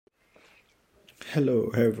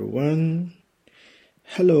Hello everyone.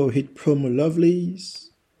 Hello Hit Promo Lovelies.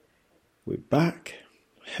 We're back.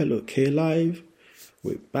 Hello K-Live.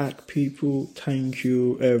 We're back, people. Thank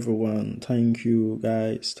you everyone. Thank you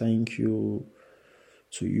guys. Thank you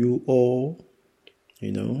to you all,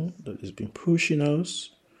 that has been pushing us.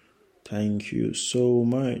 Thank you so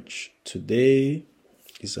much. Today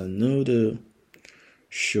is another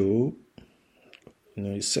show,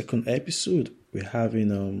 second episode. We're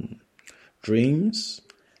having dreams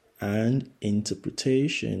and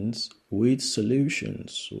interpretations with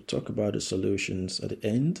solutions. We'll talk about the solutions at the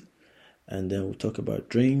end, and then we'll talk about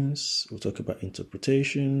dreams, we'll talk about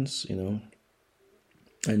interpretations, and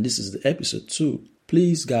this is the episode 2.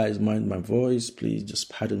 Please guys, mind my voice. Please just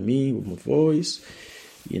pardon me with my voice.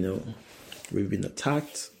 We've been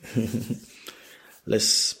attacked.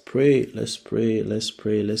 Let's pray. Let's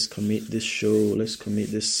commit this show. Let's commit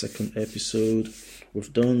this second episode.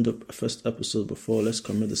 We've done the first episode before. Let's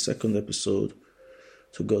commit the second episode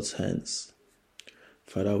to God's hands.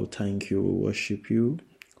 Father, we thank you. We worship you.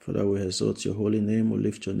 Father, we exalt your holy name. We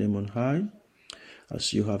lift your name on high.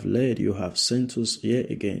 As you have led, you have sent us here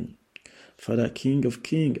again. Father, King of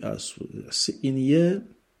Kings, as we are sitting here,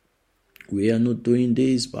 we are not doing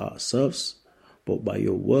this by ourselves, but by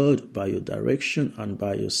your word, by your direction, and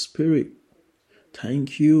by your spirit.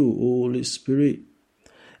 Thank you, Holy Spirit.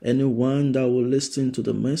 Anyone that will listen to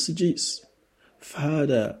the messages,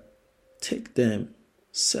 Father, take them,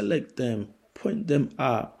 select them, point them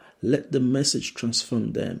out. Let the message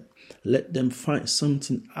transform them. Let them find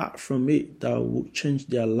something out from it that will change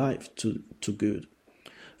their life to good.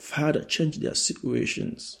 Father, change their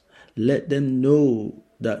situations. Let them know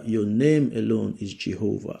that your name alone is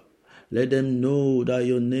Jehovah. Let them know that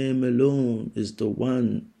your name alone is the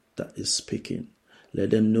one that is speaking.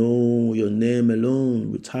 Let them know your name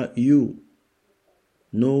alone. Without you,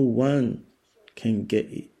 no one can get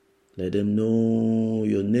it. Let them know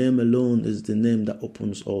your name alone is the name that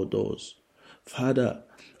opens all doors. Father,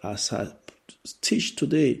 as I teach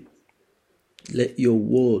today, let your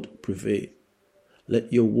word prevail.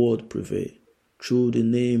 Let your word prevail through the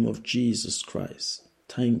name of Jesus Christ.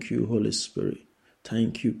 Thank you, Holy Spirit.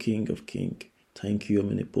 Thank you, King of Kings. Thank you,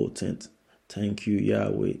 Omnipotent. Thank you,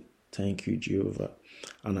 Yahweh. Thank you, Jehovah.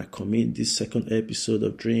 And I commit this second episode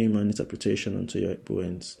of Dream and Interpretation unto your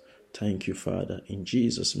hands. Thank you, Father. In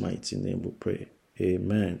Jesus' mighty name we pray.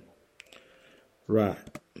 Amen. Right.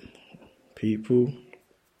 People.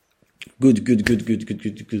 Good.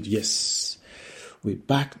 Yes. We're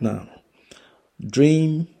back now.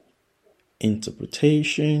 Dream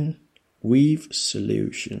interpretation with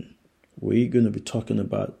solution. We're going to be talking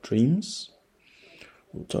about dreams.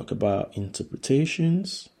 We'll talk about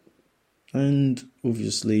interpretations. And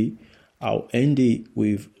obviously, I'll end it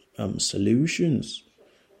with solutions,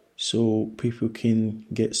 so people can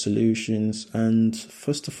get solutions. And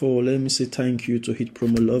first of all, let me say thank you to Hit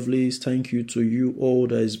Promo Lovelies. Thank you to you all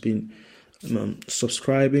that has been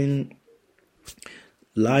subscribing,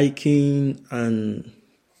 liking, and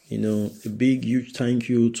a big huge thank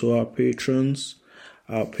you to our patrons,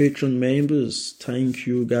 our patron members. Thank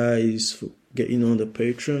you guys for getting on the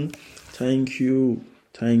Patreon. Thank you.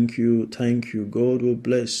 God will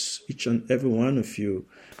bless each and every one of you.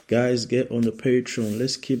 Guys, get on the Patreon.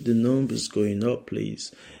 Let's keep the numbers going up,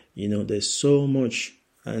 please. There's so much.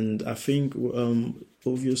 And I think,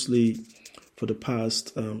 obviously, for the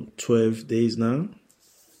past 12 days now,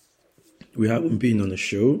 we haven't been on a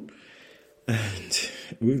show. And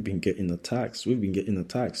we've been getting attacks. On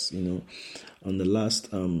the last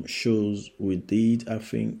shows we did, I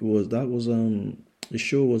think the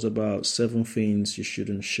show was about 7 things you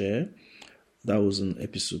shouldn't share. That was in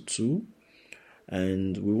episode 2.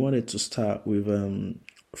 And we wanted to start with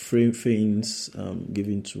 3 things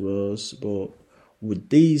given to us. But with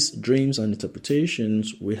these dreams and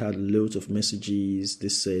interpretations, we had loads of messages. They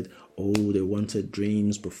said, they wanted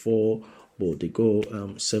dreams before, but they go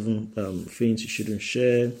 7 things you shouldn't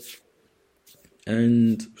share.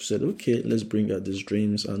 And we said, okay, let's bring out these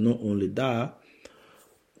dreams. And not only that,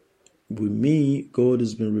 with me, God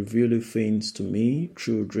has been revealing things to me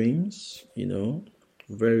through dreams,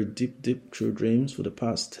 very deep through dreams for the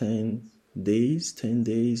past 10 days,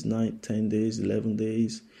 11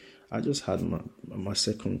 days. I just had my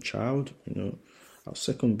second child, our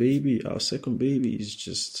second baby. Our second baby is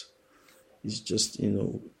just just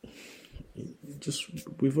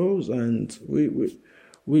with us, and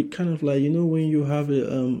we kind of like, when you have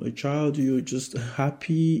a child, you're just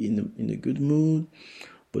happy, in a good mood.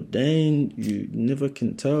 But then you never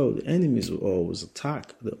can tell. The enemies will always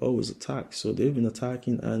attack. They always attack. So they've been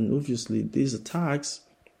attacking. And obviously these attacks,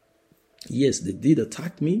 yes, they did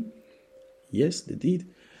attack me. Yes, they did.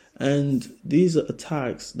 And these are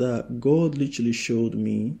attacks that God literally showed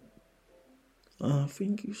me. I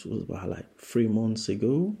think it was about like 3 months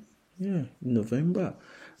ago. Yeah, November.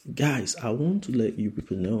 Guys, I want to let you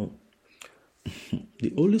people know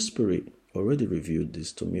the Holy Spirit already revealed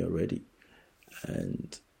this to me already.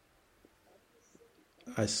 And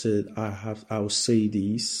I said I'll say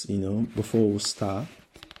this, before we start,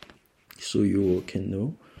 so you all can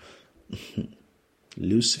know.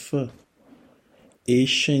 Lucifer,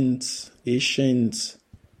 ancient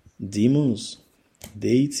demons,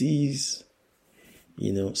 deities,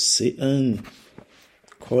 Satan,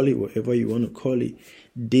 call it whatever you want to call it,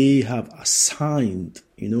 they have assigned,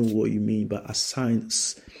 what you mean by assigned,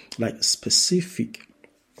 like specific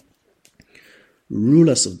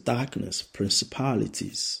rulers of darkness,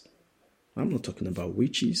 principalities. I'm not talking about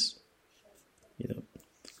witches,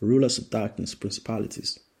 rulers of darkness,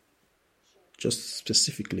 principalities, just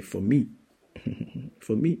specifically for me.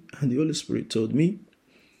 For me. And the Holy Spirit told me,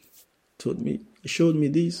 he showed me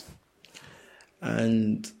this.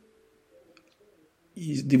 And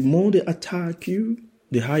the more they attack you,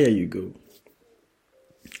 the higher you go.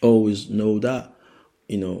 Always know that,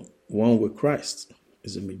 one with Christ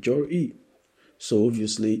is a majority. So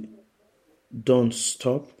obviously, don't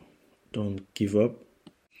stop, don't give up.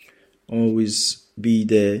 Always be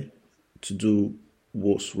there to do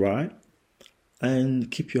what's right and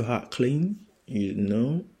keep your heart clean,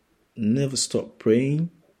 never stop praying,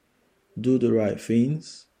 do the right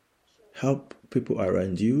things, help people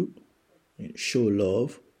around you, show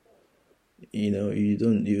love. You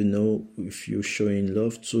don't even know if you're showing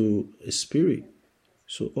love to a spirit.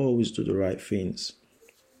 So always do the right things.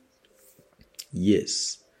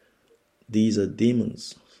 Yes, these are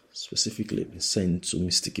demons, specifically been sent to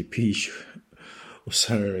Mr. Kapish or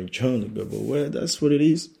Sarah and John, but that's what it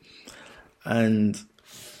is. And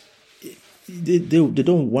they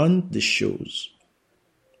don't want the shows.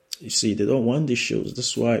 You see, they don't want the shows.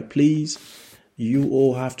 That's why, please, you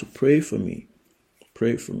all have to pray for me.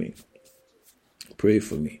 Pray for me. Pray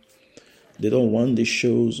for me. They don't want the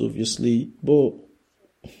shows, obviously, but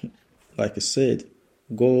like I said,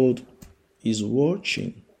 God is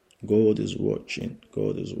watching. God is watching.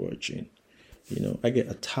 God is watching. I get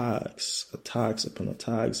attacks upon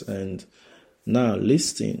attacks. And now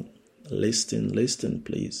listen,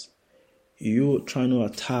 please. You're trying to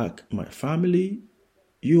attack my family.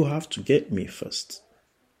 You have to get me first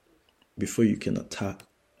before you can attack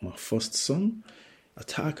my first son.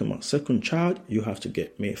 Attacking my second child, you have to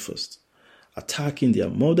get me first. Attacking their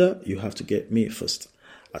mother, you have to get me first.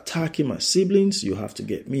 Attacking my siblings, you have to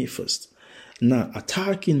get me first. Now,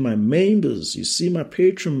 attacking my members, you see my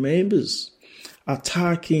patron members,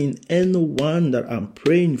 attacking anyone that I'm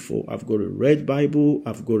praying for. I've got a red Bible,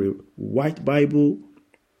 I've got a white Bible.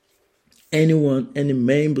 Anyone, any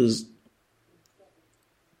members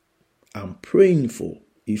I'm praying for,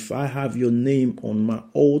 if I have your name on my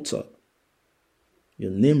altar,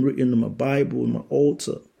 your name written on my Bible, on my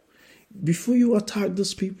altar, before you attack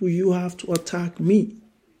those people, you have to attack me.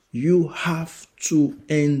 You have to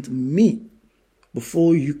end me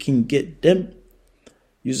before you can get them.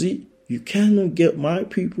 You see, you cannot get my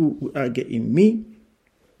people without getting me.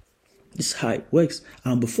 This is how it works.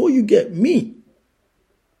 And before you get me,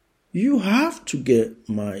 you have to get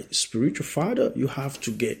my spiritual father. You have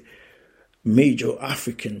to get major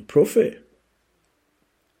African prophet,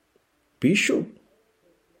 bishop.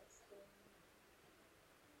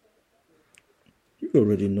 You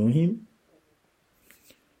already know him.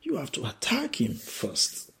 You have to attack him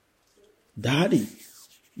first. Daddy.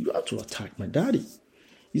 You have to attack my daddy.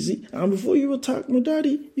 You see, and before you attack my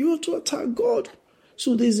daddy, you have to attack God.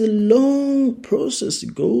 So there's a long process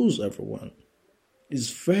it goes, everyone. It's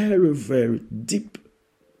very, very deep.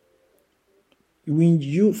 When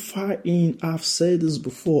you fight in, I've said this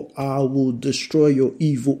before, I will destroy your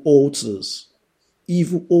evil altars.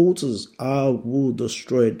 Evil altars, I will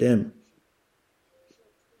destroy them.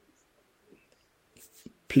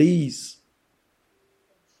 Please.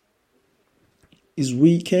 It's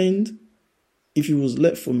weekend. If it was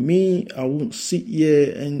left for me, I won't sit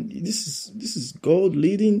here. And this is God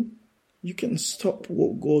leading. You can stop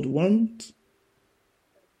what God wants.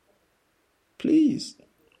 Please.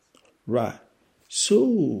 Right.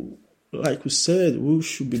 So, like we said, we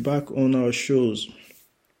should be back on our shows.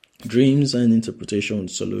 Dreams and Interpretation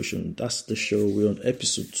Solution. That's the show. We're on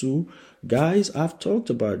episode 2. Guys, I've talked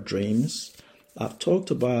about dreams. I've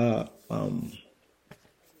talked about,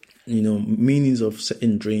 meanings of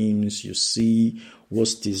certain dreams. You see,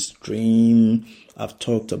 what's this dream? I've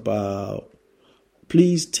talked about.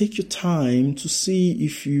 Please take your time to see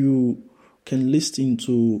if you can listen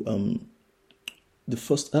to the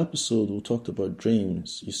first episode, we talked about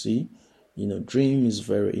dreams. You see, dream is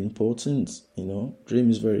very important. Dream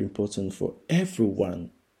is very important for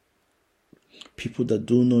everyone. People that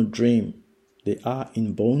do not dream, they are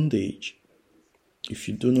in bondage. If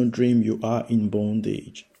you do not dream, you are in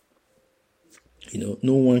bondage.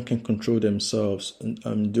 No one can control themselves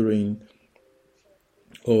during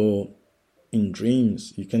or in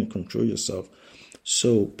dreams. You can control yourself.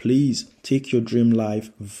 So please take your dream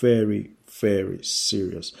life very, very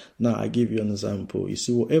serious. Now, I give you an example. You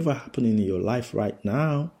see, whatever happening in your life right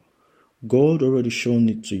now, God already shown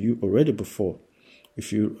it to you already before.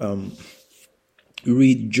 If you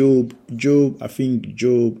read Job, I think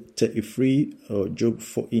Job 33 or Job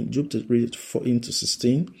 14, Job 14 to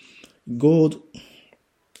 16, God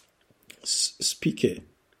speaketh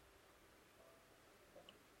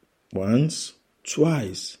once,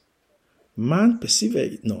 twice. Man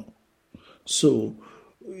perceiveth it not. So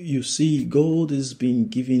you see, God has been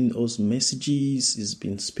giving us messages, He's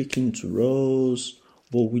been speaking to us,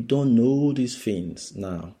 but we don't know these things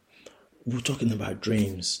now. We're talking about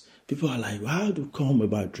dreams. People are like, how do you come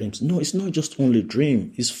about dreams? No, it's not just only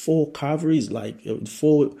dream. It's 4 categories, like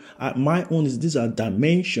 4. My own is, these are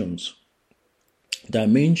dimensions.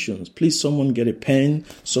 Please, someone get a pen,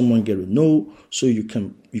 someone get a note, so you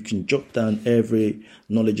can jot down every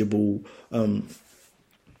knowledgeable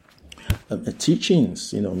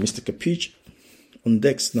teachings. Mr. Kapish on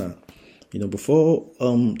decks now. Before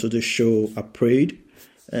today's show, I prayed,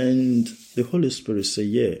 and the Holy Spirit said,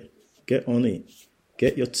 "Yeah, get on it,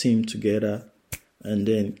 get your team together, and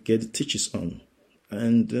then get the teachers on."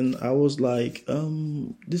 And then I was like,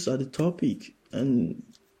 "These are the topic," and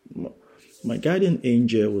my guardian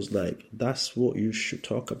angel was like, "That's what you should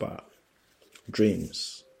talk about.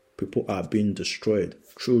 Dreams. People are being destroyed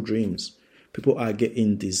through dreams. People are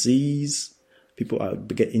getting disease. People are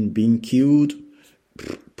being killed,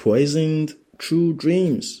 poisoned through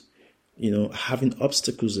dreams. Having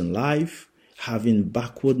obstacles in life, having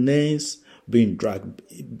backwardness, being dragged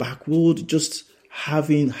backward, just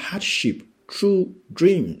having hardship through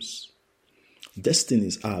dreams.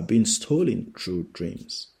 Destinies are being stolen through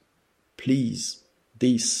dreams. Please,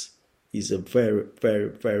 this is a very, very,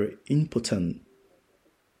 very important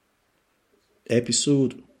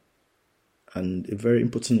episode and a very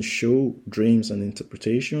important show, Dreams and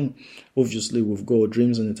Interpretation. Obviously, we've got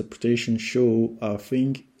Dreams and Interpretation show, I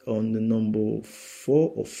think, on the number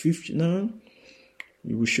 4 or 5 now.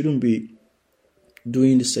 We shouldn't be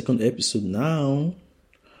doing the second episode now,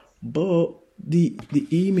 but the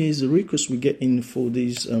emails, the requests we get in for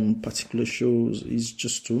these particular shows is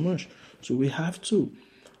just too much. So we have to.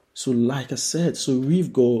 So like I said, so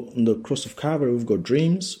we've got on the cross of Calvary, we've got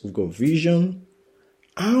dreams, we've got vision,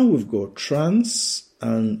 and we've got trance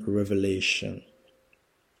and revelation.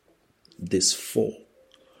 These 4.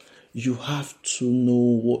 You have to know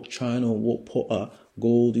what channel, what portal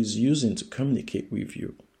God is using to communicate with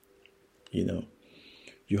you.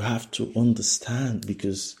 You have to understand,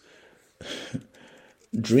 because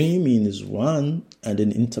dreaming is one, and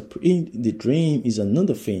then interpreting the dream is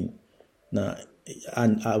another thing. Now,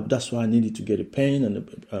 and that's why I needed to get a pen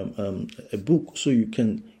and a book, so you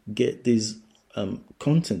can get this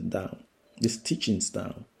content down, these teachings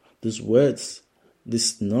down, these words,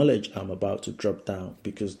 this knowledge I'm about to drop down,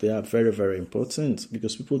 because they are very, very important,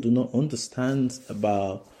 because people do not understand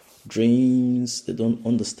about dreams, they don't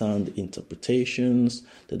understand the interpretations,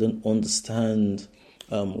 they don't understand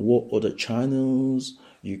what other channels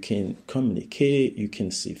you can communicate, you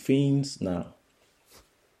can see things. Now,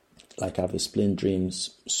 like I've explained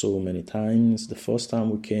dreams so many times, the first time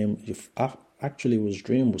we came, actually it was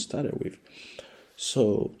dream we started with.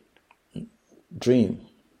 So, dream,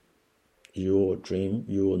 your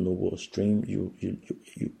know what's dream.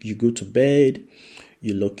 You go to bed,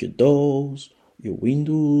 you lock your doors, your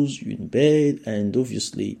windows, you're in bed, and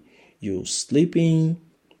obviously you're sleeping,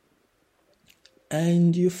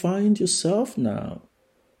 and you find yourself now,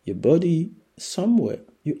 your body somewhere.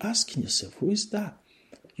 You're asking yourself, who is that?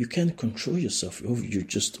 You can't control yourself. You're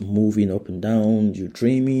just moving up and down. You're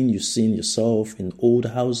dreaming. You're seeing yourself in old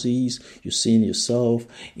houses. You're seeing yourself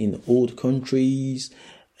in old countries.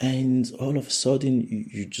 And all of a sudden,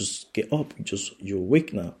 you just get up. You're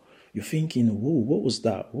awake now. You're thinking, whoa, what was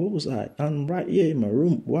that? What was I? I'm right here in my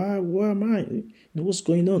room. Where am I? What's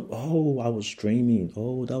going on? Oh, I was dreaming.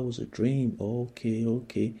 Oh, that was a dream.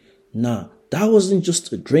 Okay. Nah, that wasn't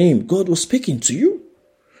just a dream. God was speaking to you.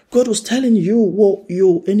 God was telling you what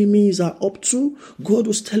your enemies are up to. God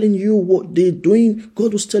was telling you what they're doing.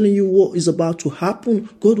 God was telling you what is about to happen.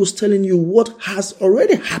 God was telling you what has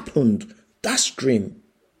already happened. That's dream.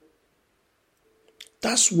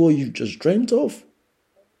 That's what you just dreamt of.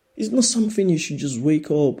 It's not something you should just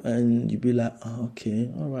wake up and you be like, oh,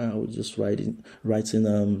 okay, all right, I was just writing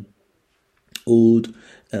old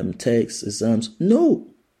text exams. No,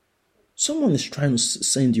 someone is trying to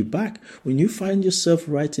send you back. When you find yourself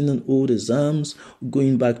writing on old exams,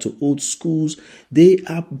 going back to old schools, they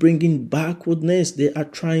are bringing backwardness. They are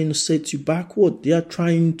trying to set you backward. They are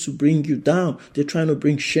trying to bring you down. They're trying to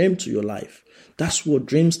bring shame to your life. That's what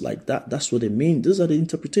dreams like that's what they mean. Those are the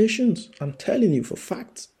interpretations. I'm telling you for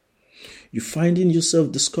facts. You're finding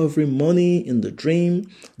yourself discovering money in the dream,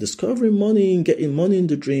 discovering money and getting money in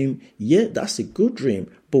the dream. Yeah, that's a good dream.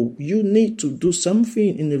 But you need to do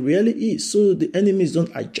something in the reality so the enemies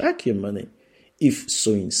don't hijack your money. If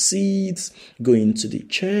sowing seeds, going to the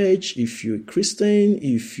church, if you're a Christian,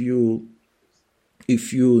 if you're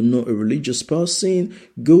not a religious person,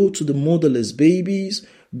 go to the motherless babies,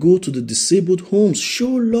 go to the disabled homes, show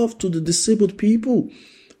love to the disabled people.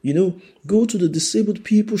 Go to the disabled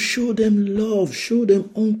people, show them love, show them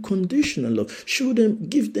unconditional love,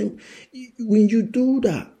 give them. When you do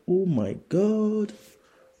that, oh my God,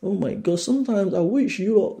 sometimes I wish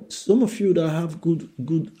some of you that have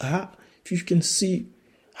good heart, if you can see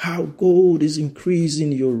how God is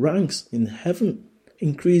increasing your ranks in heaven,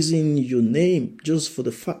 increasing your name just for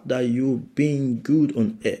the fact that you're being good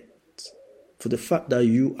on earth, for the fact that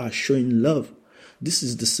you are showing love. This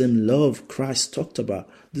is the same love Christ talked about.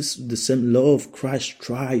 This is the same love Christ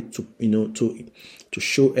tried to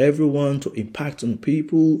show everyone, to impact on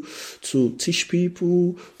people, to teach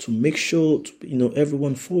people, to make sure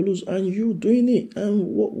everyone follows, and you doing it. And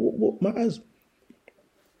what matters?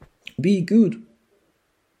 Be good.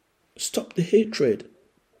 Stop the hatred.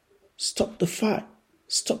 Stop the fight.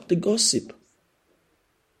 Stop the gossip.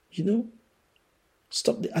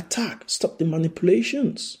 Stop the attack. Stop the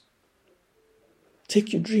manipulations.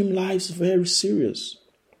 Take your dream lives very serious.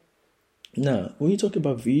 Now, when you talk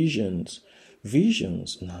about visions,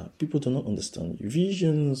 people do not understand.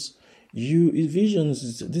 Visions,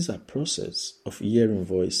 these are process of hearing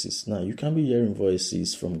voices. Now, you can be hearing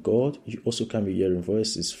voices from God. You also can be hearing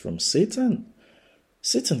voices from Satan.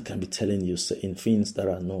 Satan can be telling you certain things that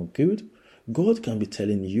are not good. God can be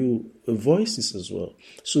telling you voices as well.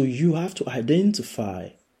 So you have to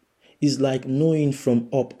identify. It's like knowing from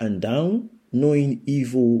up and down, knowing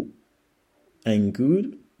evil and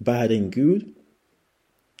good, bad and good,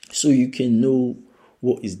 so you can know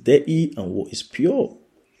what is dirty and what is pure.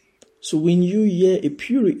 So when you hear a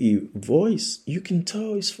purity voice, you can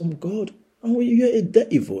tell it's from God. And when you hear a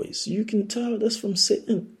dirty voice, you can tell that's from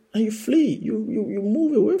Satan. And you flee, you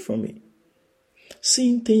move away from it.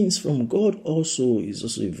 Seeing things from God also is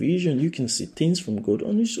also a vision. You can see things from God,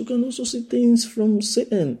 and you can also see things from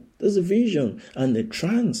Satan. There's a vision. And a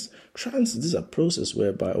trance. Trance, this is a process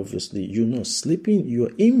whereby obviously you're not sleeping,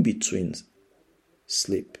 you're in between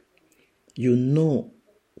sleep. You're not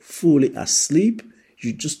fully asleep.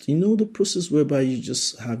 You just, the process whereby you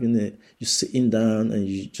just you're sitting down and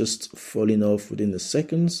you just falling off within the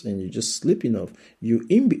seconds and you're just sleeping off. You're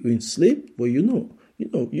in between sleep, but you're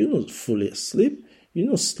not fully asleep. You're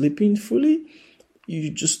not sleeping fully.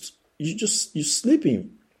 You're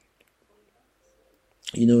sleeping.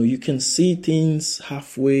 You can see things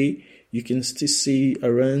halfway. You can still see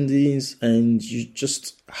surroundings, and you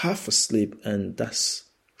just half asleep, and that's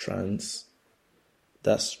trance.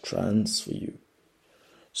 That's trance for you.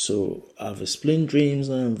 So I've explained dreams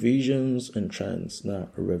and visions and trance. Now,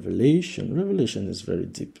 revelation. Revelation is very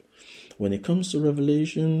deep. When it comes to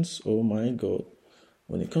revelations, oh my God.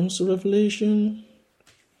 When it comes to revelation,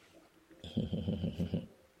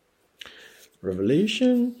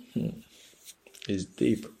 revelation is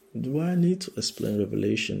deep. Do I need to explain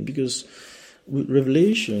revelation? Because with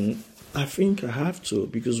revelation, I think I have to,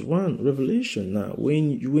 because one, revelation. Now,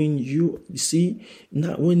 when you see,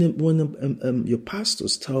 now when your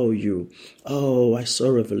pastors tell you, oh, I saw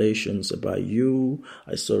revelations about you,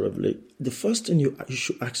 I saw revelation. The first thing you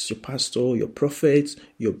should ask your pastor, your prophet,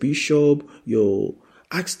 your bishop,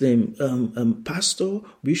 ask them, pastor,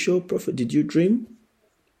 bishop, prophet, did you dream?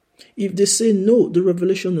 If they say no, the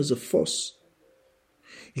revelation is a false.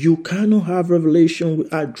 You cannot have revelation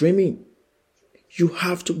without dreaming. You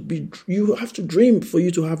have to dream for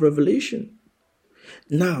you to have revelation.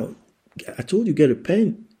 Now, I told you, get a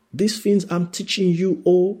pen. These things I'm teaching you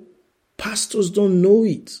all, pastors don't know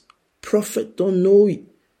it. Prophets don't know it.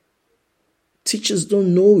 Teachers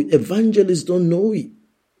don't know it. Evangelists don't know it.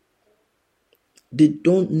 They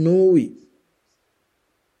don't know it.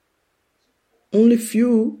 Only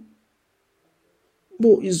few.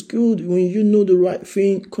 But it's good when you know the right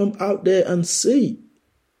thing, come out there and say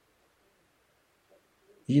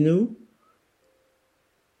it.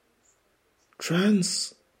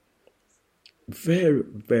 Trance. Very,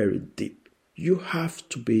 very deep. You have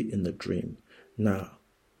to be in a dream. Now,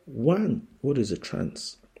 what is a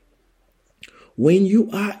trance? When you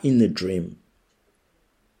are in a dream,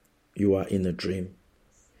 you are in a dream.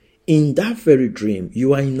 In that very dream,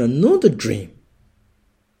 you are in another dream.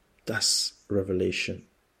 That's revelation.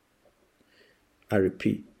 I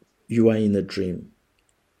repeat, you are in a dream.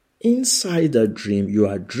 Inside that dream, you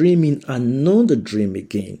are dreaming another dream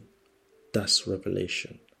again. That's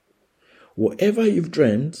revelation. Whatever you've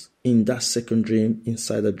dreamt in that second dream,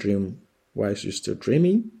 inside the dream, whilst you're still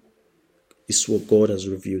dreaming, is what God has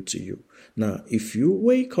revealed to you. Now, if you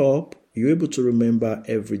wake up, you're able to remember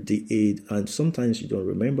every day, and sometimes you don't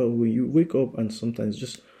remember when you wake up, and sometimes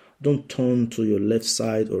just don't turn to your left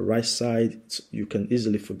side or right side. You can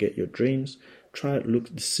easily forget your dreams. Try to look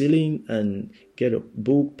at the ceiling and get a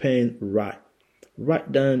book, pen, write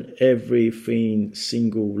down everything,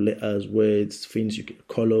 single letters, words, things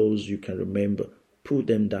colors you can remember. Put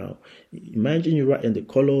them down. Imagine you write in the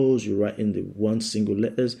colors, you write in the one single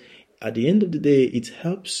letters. At the end of the day, it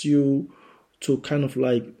helps you to kind of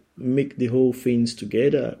like make the whole things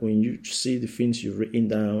together. When you see the things you've written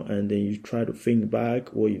down, and then you try to think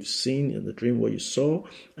back what you've seen in the dream, what you saw,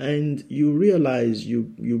 and you realize you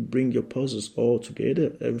bring your puzzles all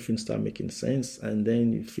together, everything start making sense, and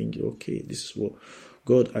then you think, okay, this is what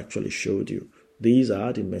God actually showed you. These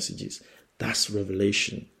are the messages. That's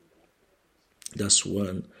revelation. That's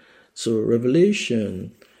one. So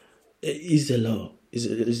revelation is the law.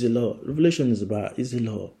 Is the law. Revelation is the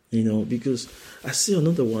law. Because I see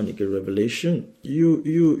another one again, revelation. You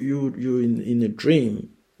in a dream.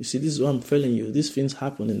 You see, this is what I'm telling you. These things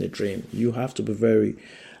happen in a dream. You have to be very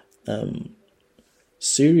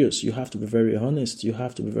serious. You have to be very honest. You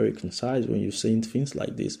have to be very concise when you're saying things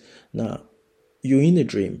like this. Now, you're in a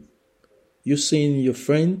dream. You're seeing your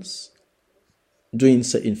friends doing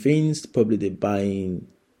certain things. Probably they're buying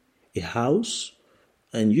a house,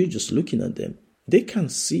 and you're just looking at them. They can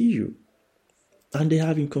see you, and they're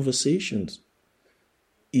having conversations.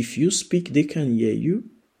 If you speak, they can hear you.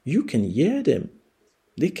 You can hear them.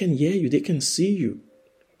 They can hear you. They can see you.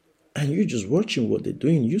 And you're just watching what they're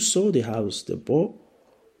doing. You saw the house they bought.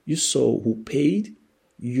 You saw who paid.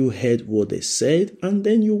 You heard what they said. And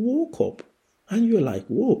then you woke up. And you're like,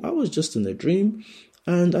 whoa, I was just in a dream.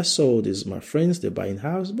 And I saw this, my friends, they're buying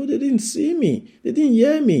house, but they didn't see me. They didn't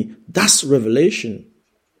hear me. That's revelation.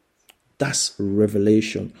 That's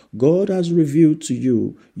revelation. God has revealed to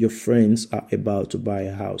you your friends are about to buy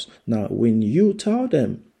a house. Now, when you tell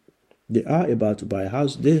them they are about to buy a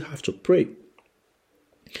house, they have to pray.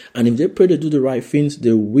 And if they pray to do the right things,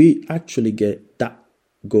 they will actually get that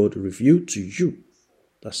God revealed to you.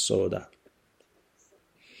 That's all that.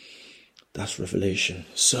 That's revelation.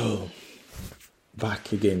 So,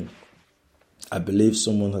 back again. I believe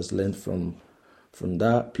someone has learned from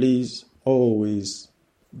that. Please always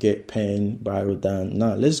get pen, biro down.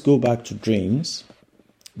 Now, let's go back to dreams.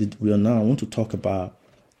 I want to talk about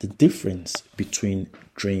the difference between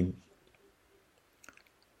dream.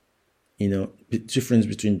 The difference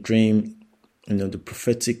between dream, the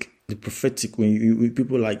prophetic, when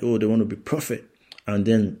people are like, oh, they want to be prophet, and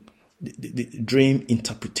then the dream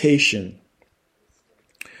interpretation.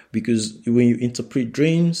 Because when you interpret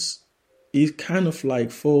dreams, it kind of like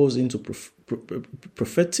falls into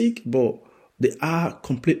prophetic, but they are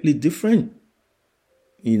completely different.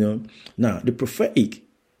 Now the prophetic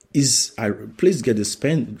is, please get this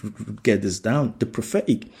down. The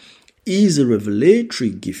prophetic is a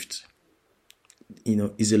revelatory gift.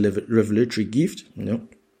 Is a revelatory gift.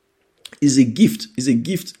 Is a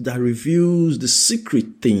gift that reveals the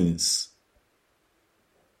secret things.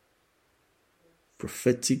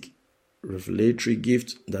 Prophetic, revelatory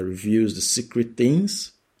gift that reveals the secret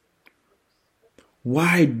things.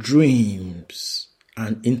 Why dreams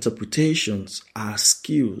and interpretations are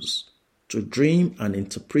skills. To dream and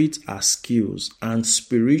interpret are skills and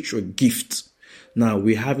spiritual gifts. Now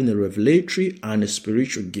we're having a revelatory and a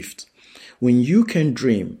spiritual gift. When you can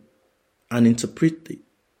dream and interpret it,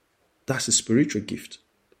 that's a spiritual gift.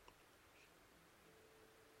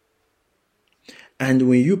 And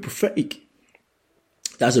when you prophetic,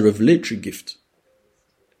 that's a revelatory gift.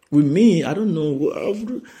 With me, I don't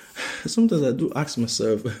know. Sometimes I do ask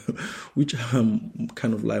myself, which I'm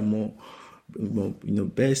kind of like more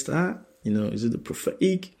best at. Is it the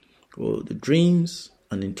prophetic or the dreams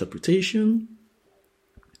and interpretation?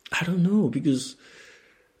 I don't know, because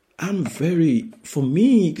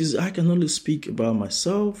because I can only speak about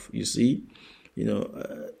myself. You see,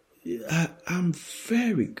 I'm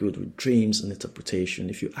very good with dreams and interpretation.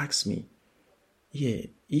 If you ask me. Yeah.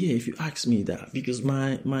 If you ask me that, because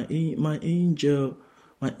my angel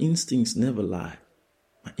my instincts never lie.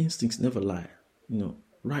 My instincts never lie.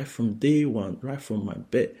 Right from day one, right from my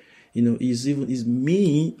bed. Is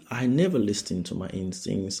me. I never listen to my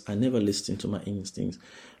instincts.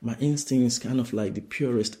 My instincts kind of like the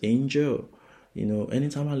purest angel.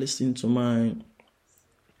 Anytime I listen to my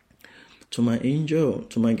angel,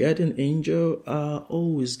 to my guardian angel, I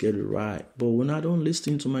always get it right. But when I don't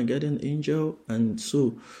listen to my guardian angel, and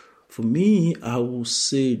so for me, I will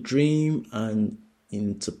say dream and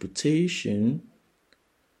interpretation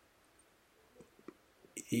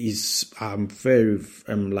I'm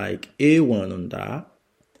like A1 on that.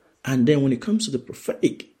 And then when it comes to the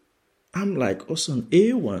prophetic, I'm like also an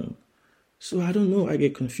A1. So I don't know, I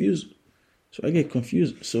get confused. So I get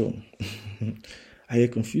confused.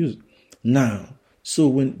 Now, so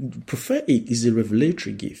when prophetic is a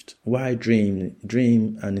revelatory gift, why dream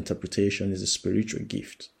and interpretation is a spiritual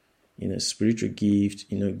gift. Spiritual gift,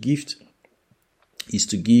 gift is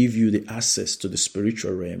to give you the access to the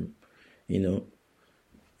spiritual realm.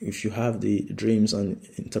 If you have the dreams and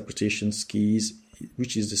interpretation skills,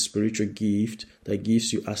 which is the spiritual gift that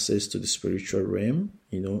gives you access to the spiritual realm,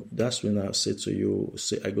 that's when I say to you,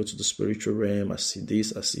 I go to the spiritual realm, I see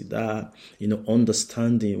this, I see that,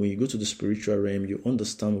 understanding. When you go to the spiritual realm, you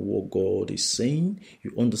understand what God is saying,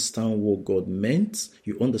 you understand what God meant,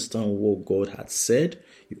 you understand what God had said,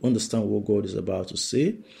 you understand what God is about to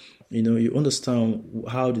say. You understand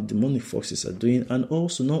how the demonic forces are doing. And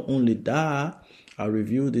also, not only that, I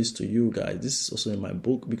review this to you guys. This is also in my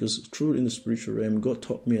book, because through in the spiritual realm, God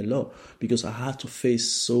taught me a lot, because I had to face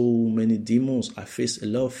so many demons. I faced a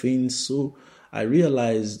lot of things. So I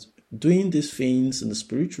realized doing these things in the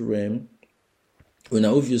spiritual realm, when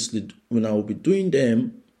I will be doing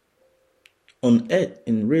them on earth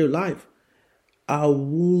in real life, I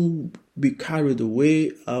won't be carried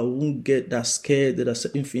away. I won't get that scared. There are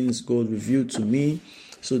certain things God revealed to me.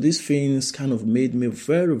 So these things kind of made me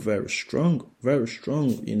very, very strong, very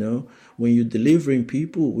strong. When you're delivering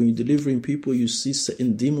people, you see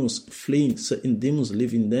certain demons fleeing, certain demons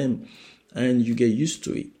leaving them, and you get used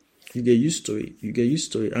to it.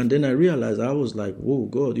 And then I realized, I was like, whoa,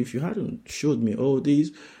 God, if you hadn't showed me all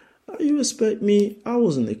these, you expect me? I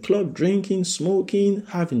was in the club drinking, smoking,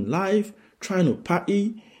 having life, trying to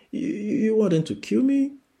party. You wanted to kill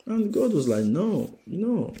me? And God was like, no,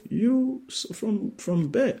 you from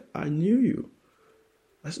birth, I knew you.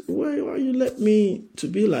 I said, why you let me to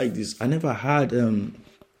be like this? I never had anyone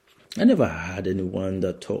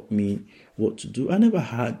that taught me what to do. I never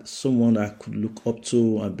had someone that I could look up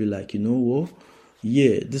to and be like, what?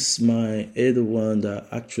 Yeah, this is my other one that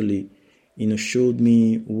actually, showed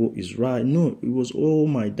me what is right. No, it was all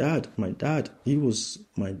my dad. He was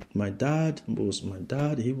my dad.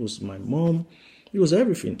 He was my mom. He was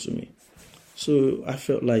everything to me. So I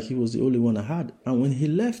felt like he was the only one I had. And when he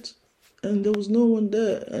left, and there was no one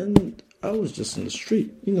there, and I was just in the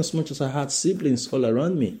street, as much as I had siblings all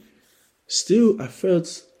around me, still I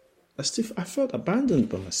felt abandoned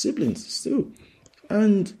by my siblings still.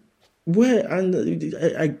 And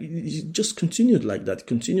I just continued like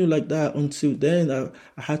that until then I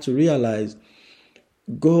had to realize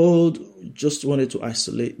God just wanted to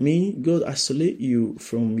isolate me. God isolate you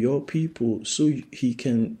from your people so he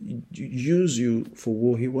can use you for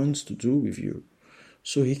what he wants to do with you.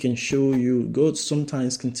 So he can show you. God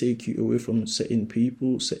sometimes can take you away from certain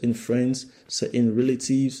people, certain friends, certain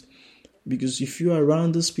relatives, because if you are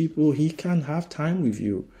around these people, he can't have time with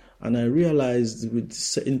you. And I realized with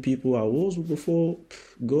certain people I was with before,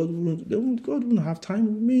 God wouldn't have time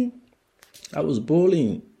with me. I was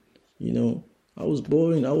boring, I was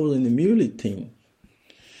in the muley thing.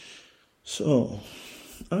 So,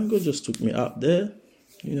 and God just took me out there,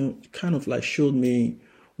 kind of like showed me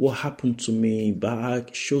what happened to me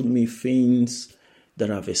back, showed me things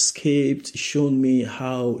that I've escaped. He showed me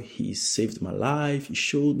how he saved my life. He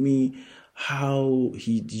showed me how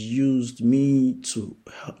he used me to,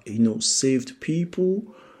 saved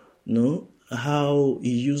people, how he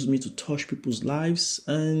used me to touch people's lives.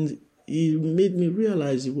 And he made me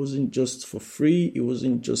realize it wasn't just for free. It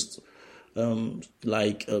wasn't just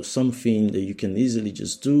something that you can easily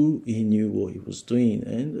just do. He knew what he was doing,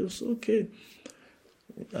 and it was okay.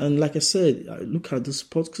 And like I said, look at this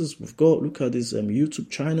podcast we've got. Look at these YouTube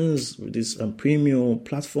channels with these premium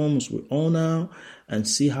platforms we're on now, and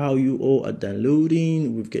see how you all are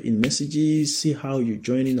downloading. We're getting messages. See how you're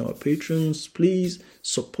joining our patrons. Please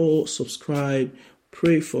support, subscribe,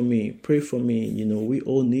 pray for me. We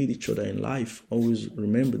all need each other in life. Always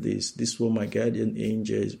remember this. This is what my guardian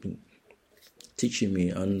angel has been teaching me,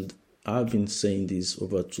 and I've been saying this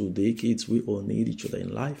over 2 decades. We all need each other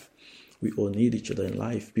in life. We all need each other in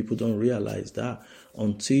life. People don't realize that.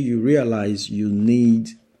 Until you realize you need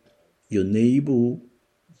your neighbor,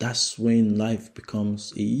 that's when life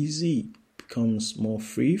becomes easy, becomes more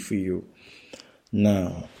free for you.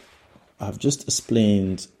 Now, I've just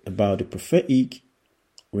explained about the prophetic.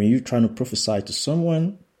 When you're trying to prophesy to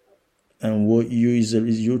someone, and what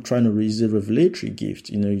you're trying to raise a revelatory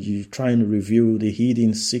gift. You're trying to reveal the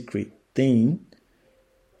hidden secret thing,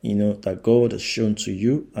 that God has shown to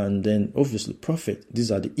you. And then obviously prophet,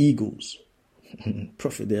 these are the eagles.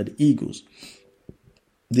 Prophet, they are the eagles.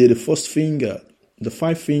 They're the first finger, the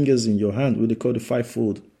 5 fingers in your hand, what they call the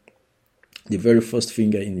fivefold. The very first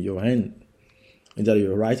finger in your hand, either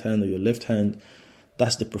your right hand or your left hand,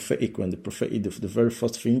 that's the prophetic one. The prophetic, the very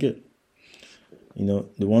first finger.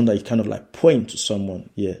 The one that you kind of like point to someone.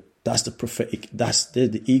 Yeah, that's the prophetic. There's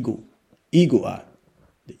the eagle. Eagle eye.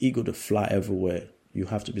 The eagle that fly everywhere. You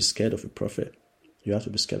have to be scared of a prophet. You have to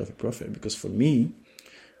be scared of a prophet. Because for me,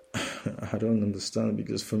 I don't understand.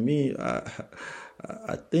 Because for me,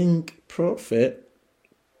 I think prophet,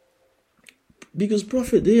 because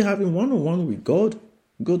prophet, they're having one-on-one with God.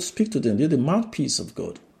 God speak to them. They're the mouthpiece of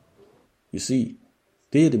God. You see,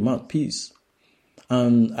 they're the mouthpiece.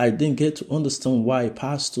 And I didn't get to understand why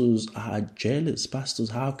pastors are jealous.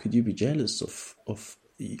 Pastors, how could you be jealous of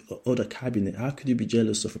other cabinet? How could you be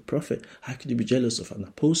jealous of a prophet? How could you be jealous of an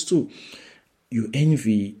apostle? You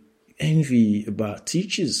envy about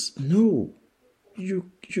teachers. No, you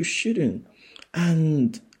shouldn't.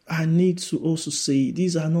 And I need to also say,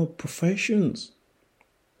 these are not professions.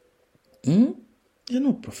 They're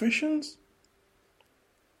not professions.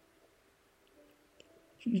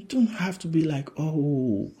 You don't have to be like,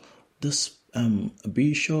 oh, this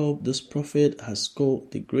bishop, this prophet has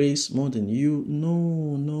got the grace more than you.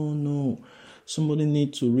 No. Somebody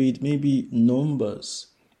need to read maybe Numbers.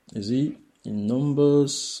 Is it in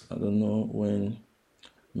Numbers? I don't know when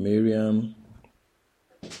Miriam,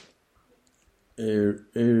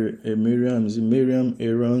 Miriam,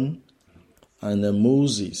 Aaron, and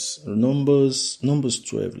Moses. Numbers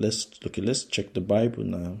 12. Let's check the Bible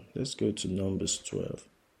now. Let's go to Numbers 12.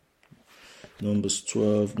 Numbers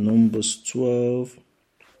 12.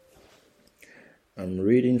 I'm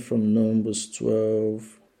reading from Numbers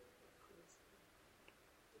 12.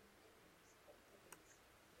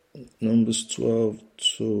 Numbers 12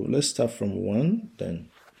 to, let's start from 1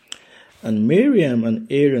 then. And Miriam and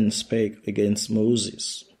Aaron spake against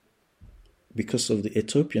Moses because of the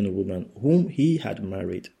Ethiopian woman whom he had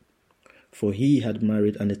married. For he had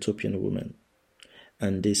married an Ethiopian woman.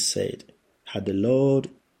 And they said, had the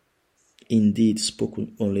Lord indeed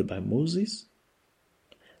spoken only by Moses?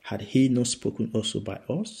 Had he not spoken also by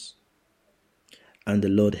us? And the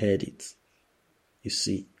Lord heard it. You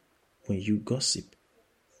see, when you gossip,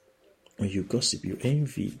 you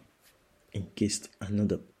envy against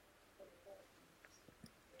another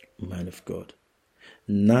man of God.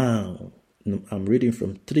 Now, I'm reading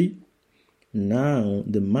from 3. Now,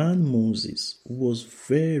 the man Moses was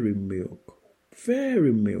very milk,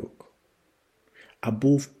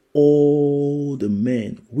 above all the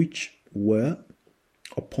men which were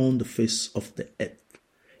upon the face of the earth.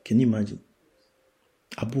 Can you imagine?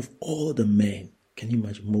 Above all the men. Can you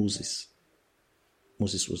imagine Moses?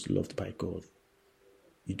 Moses was loved by God.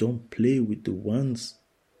 You don't play with the ones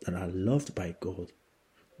that are loved by God.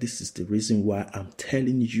 This is the reason why I'm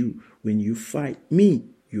telling you, when you fight me,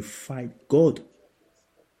 you fight God.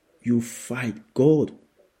 You fight God.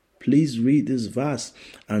 Please read this verse.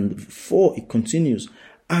 And 4, it continues.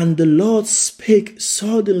 And the Lord spake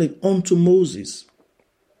suddenly unto Moses,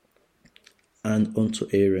 and unto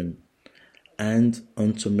Aaron, and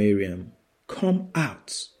unto Miriam, come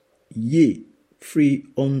out, ye free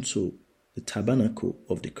unto the tabernacle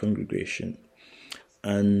of the congregation.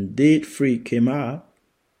 And they 3 came out,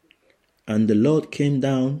 and the Lord came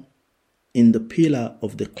down in the pillar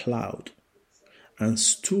of the cloud, and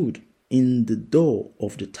stood in the door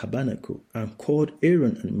of the tabernacle, and called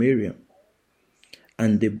Aaron and Miriam.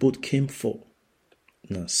 And they both came forth.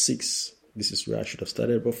 Now 6. This is where I should have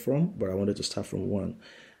started from, but I wanted to start from 1.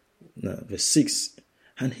 Now verse 6.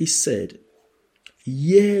 And he said,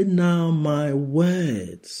 hear now my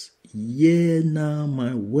words. Hear now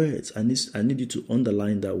my words. I need you to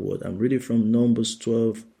underline that word. I'm reading from Numbers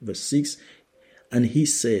 12, verse 6. And he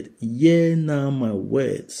said, hear now my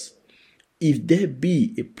words. If there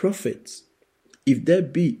be a prophet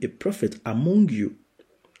among you,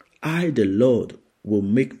 I, the Lord, will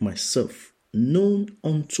make myself known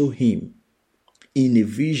unto him in a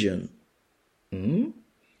vision,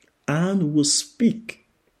 and will speak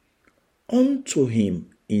unto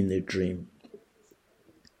him in a dream.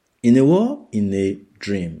 In a what? In a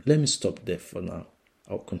dream. Let me stop there for now.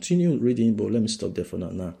 I'll continue reading, but let me stop there for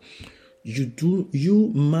now.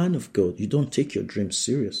 You man of God, you don't take your dream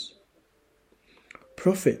serious.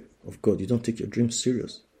 Prophet of God, you don't take your dream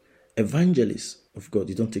serious. Evangelist of God,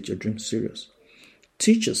 you don't take your dream serious.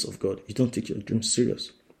 Teachers of God, you don't take your dream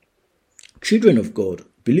serious. Children of God,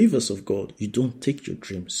 believers of God, you don't take your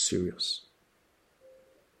dream serious.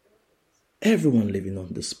 Everyone living on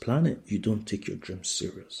this planet, you don't take your dream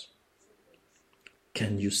serious.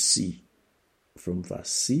 Can you see from verse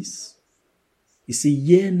 6? You see,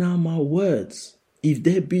 hear now my words. If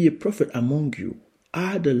there be a prophet among you,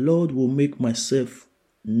 I, the Lord, will make myself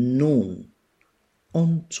known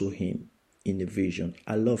unto him in a vision.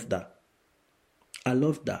 I love that. I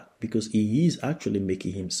love that because he is actually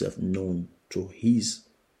making himself known to his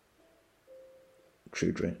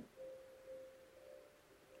children.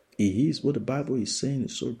 He is what the Bible is saying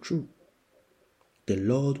is so true. The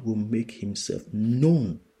Lord will make himself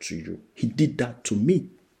known to you. He did that to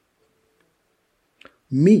me.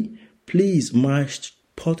 Please, my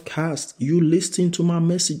podcast, you listening to my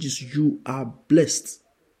messages, you are blessed.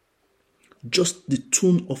 Just the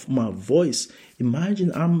tone of my voice.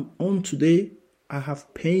 Imagine I'm on today. I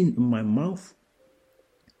have pain in my mouth,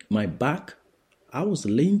 my back. I was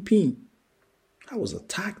limping. I was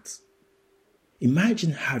attacked.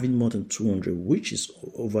 Imagine having more than 200 witches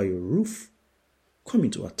over your roof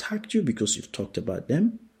coming to attack you because you've talked about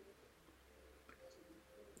them.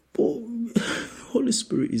 But Holy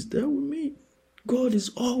Spirit is there with me. God is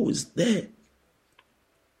always there.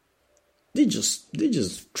 They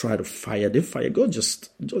just try to fire. They fire. God just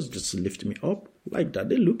lift me up like that.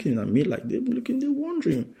 They're looking at me like they're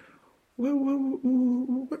wondering,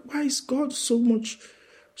 why is God so much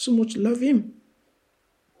love him?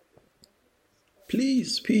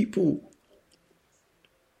 Please, people,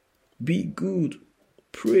 be good.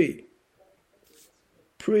 Pray.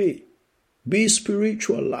 Be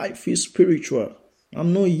spiritual. Life is spiritual.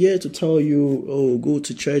 I'm not here to tell you, go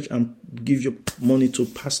to church and give your money to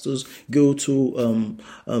pastors. Go to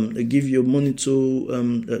give your money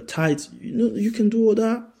to tithes. You can do all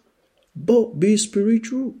that, but be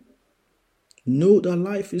spiritual. Know that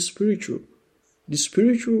life is spiritual. The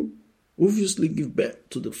spiritual obviously give birth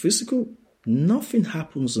to the physical. Nothing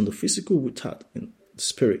happens in the physical without the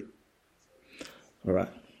spirit. All right.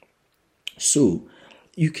 So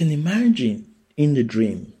you can imagine in the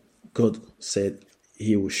dream, God said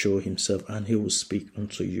he will show himself and he will speak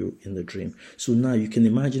unto you in the dream. So now you can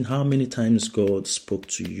imagine how many times God spoke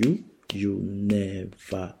to you. You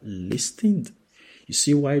never listened. You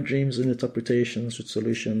see why dreams and interpretations with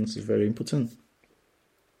solutions is very important.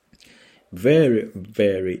 Very,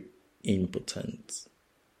 very important.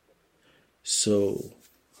 So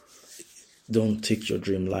don't take your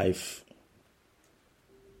dream life.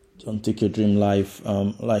 Don't take your dream life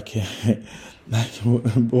like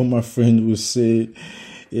what my friend would say,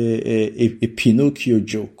 a Pinocchio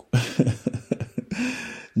joke.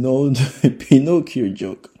 No, a Pinocchio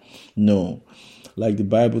joke. No, like the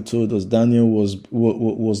Bible told us, Daniel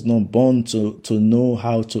was not born to know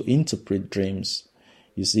how to interpret dreams.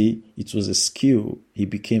 You see, it was a skill. He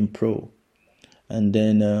became pro. And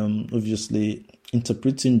then obviously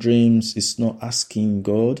interpreting dreams is not asking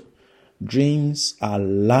God. Dreams are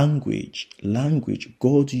language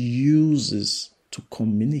God uses to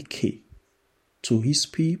communicate to his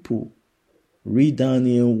people. Read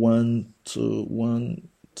Daniel 1 to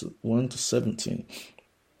 17.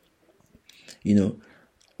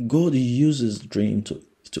 God uses dream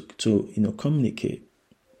to communicate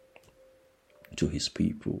to his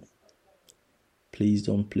people. Please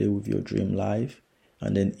don't play with your dream life.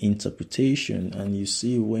 And then interpretation, and you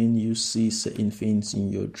see when you see certain things in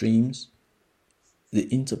your dreams,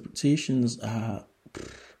 the interpretations are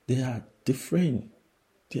different.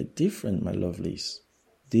 They're different, my lovelies.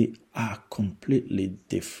 They are completely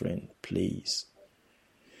different, please.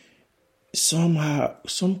 Some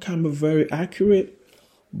can be very accurate,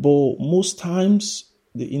 but most times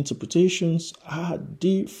the interpretations are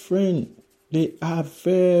different. They are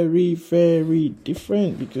very, very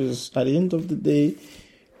different because at the end of the day,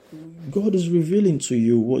 God is revealing to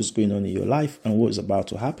you what is going on in your life and what is about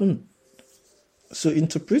to happen. So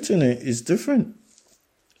interpreting it is different.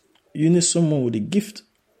 You need someone with a gift.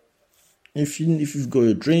 If you've got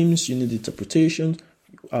your dreams, you need interpretation.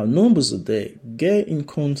 Our numbers are there. Get in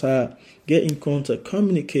contact,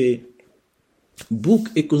 communicate, book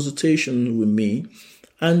a consultation with me,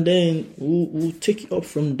 and then we'll take it up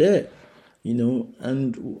from there.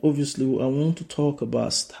 And obviously I want to talk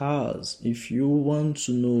about stars. If you want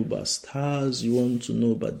to know about stars, you want to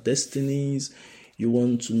know about destinies, you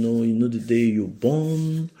want to know, the day you're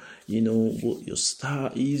born, what your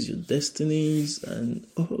star is, your destinies, and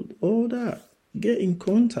all that. Get in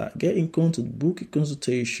contact, book a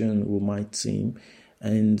consultation with my team,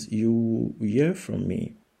 and you hear from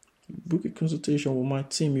me. Book a consultation with my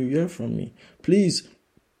team, you hear from me. Please,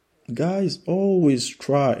 guys, always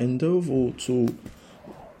try, endeavor to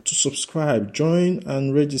subscribe, join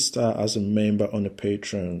and register as a member on the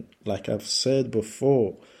Patreon. Like I've said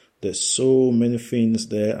before, there's so many things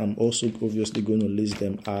there. I'm also obviously going to list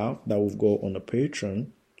them out that we've got on the Patreon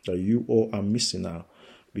that you all are missing out,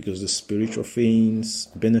 because the spiritual things,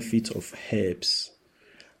 benefit of herbs,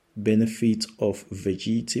 benefit of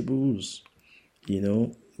vegetables,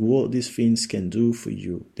 what these things can do for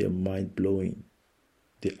you, they're mind-blowing.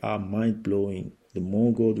 They are mind-blowing. The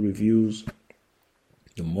more God reveals,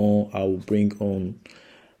 the more I will bring on,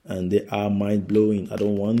 and they are mind-blowing. I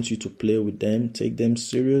don't want you to play with them. Take them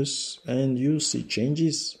serious, and you'll see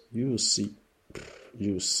changes. You'll see,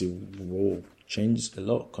 whoa, changes a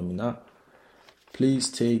lot coming up. Please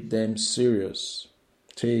take them serious.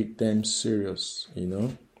 Take them serious,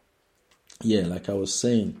 Yeah, like I was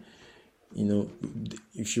saying,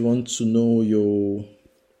 if you want to know your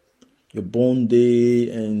born day,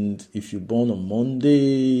 and if you're born on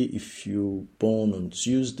Monday, if you're born on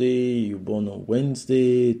Tuesday, you're born on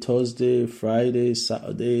Wednesday, Thursday, Friday,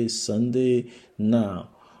 Saturday, Sunday. Now,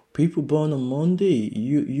 people born on Monday,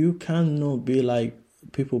 you cannot be like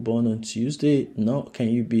people born on Tuesday. Nor can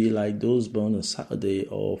you be like those born on Saturday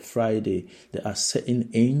or Friday. There are certain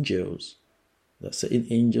angels. There are certain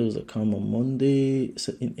angels that come on Monday,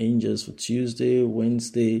 certain angels for Tuesday,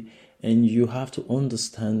 Wednesday, and you have to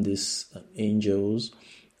understand these angels.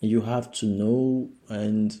 You have to know,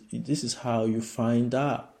 and this is how you find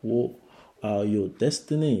out what are your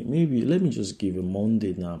destiny. Maybe let me just give a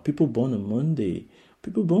Monday now. People born on Monday.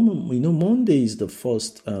 Monday is the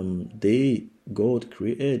first day God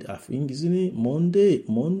created. I think, isn't it? Monday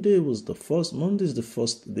was the first. Monday is the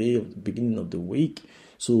first day of the beginning of the week.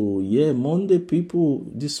 So yeah, Monday people,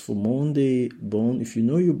 this for Monday born. If you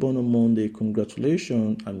know you're born on Monday,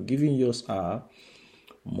 congratulations. I'm giving yours a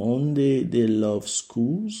Monday. They love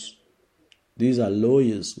schools. These are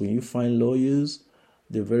lawyers. When you find lawyers,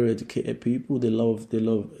 they're very educated people. They love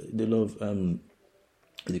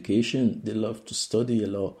education. They love to study a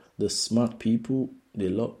lot. The smart people, they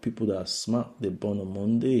love people that are smart. They're born on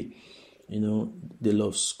Monday. They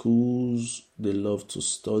love schools. They love to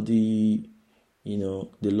study. They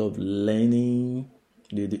love learning.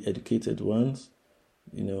 They're the educated ones.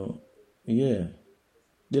 Yeah.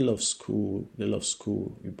 They love school.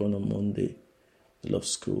 You're born on Monday. They love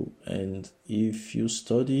school. And if you're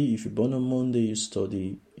born on Monday, you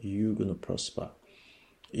study, you're going to prosper.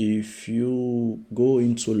 If you go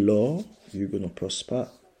into law, you're going to prosper.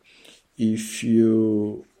 If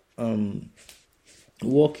you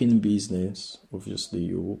work in business, obviously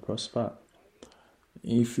you will prosper.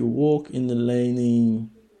 If you work in the learning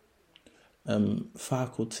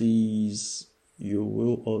faculties, you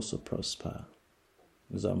will also prosper.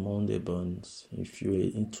 These are Monday burns. If you're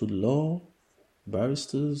into law,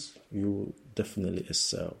 barristers, you will definitely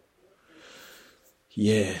excel.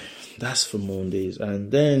 Yeah, that's for Mondays.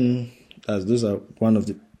 And then, as those are one of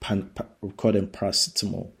the, we call them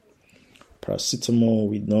paracetamol. Paracetamol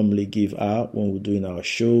we normally give out when we're doing our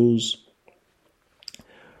shows.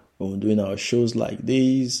 When we're doing our shows like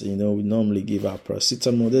these, we normally give out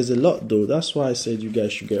paracetamol. There's a lot though. That's why I said you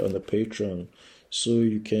guys should get on the Patreon, so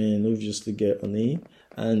you can obviously get on it.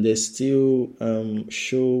 And there's still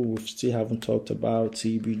show we still haven't talked about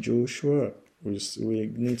TB Joshua. We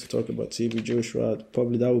need to talk about TB Joshua.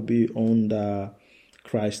 Probably that will be on the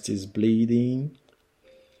Christ is Bleeding.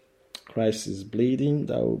 Christ is Bleeding.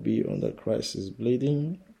 That will be on the Christ is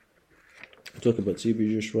Bleeding. Talk about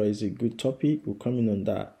TB Joshua is a good topic. We're coming on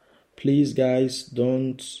that. Please, guys,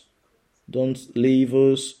 don't leave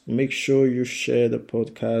us. Make sure you share the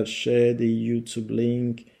podcast, share the YouTube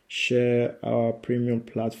link, share our premium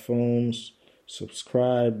platforms,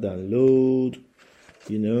 subscribe, download.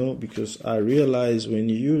 Because I realize when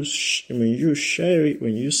you share it,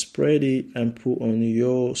 when you spread it and put on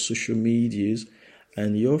your social medias,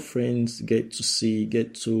 and your friends get to see,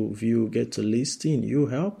 get to view, get to listen, you're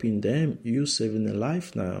helping them. You're saving a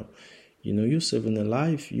life now. You're saving a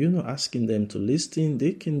life. You're not asking them to listen.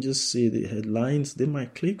 They can just see the headlines. They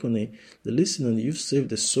might click on it. They listen, and you've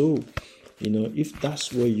saved a soul. If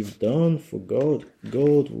that's what you've done for God,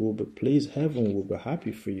 God will be pleased. Heaven will be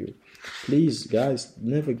happy for you. Please, guys,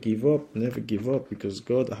 never give up. Never give up, because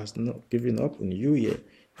God has not given up on you yet.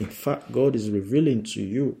 In fact, God is revealing to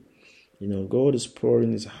you. God is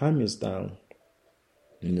pouring his hammers down.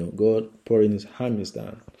 God pouring his hammers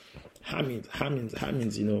down. Hamins,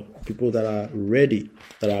 people that are ready,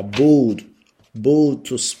 that are bold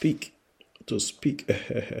to speak, to speak,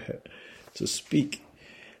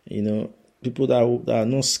 people that are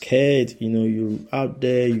not scared, you're out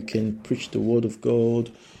there, you can preach the word of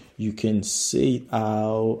God, you can say it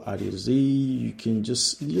out at the Z, you can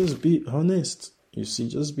just be honest. You see,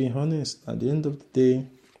 just be honest. At the end of the day,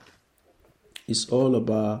 it's all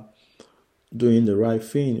about doing the right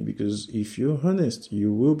thing, because if you're honest,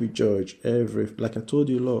 you will be judged. Like I told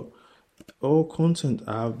you, Lord, all content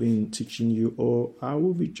I've been teaching you, or I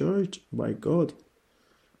will be judged by God.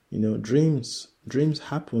 Dreams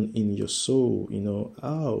happen in your soul.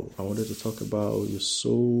 I wanted to talk about your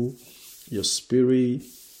soul, your spirit,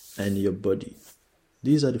 and your body.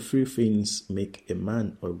 These are the three things make a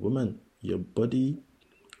man or a woman: your body,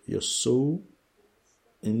 your soul,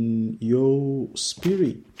 and your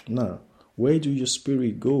spirit. Now, where do your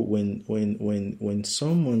spirit go when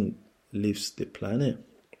someone leaves the planet?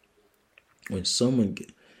 When someone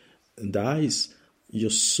dies, your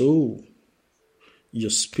soul, your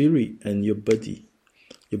spirit, and your body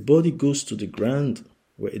goes to the ground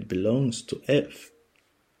where it belongs, to earth.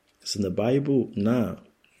 It's in the Bible. Now,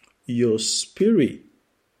 your spirit,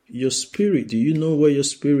 do you know where your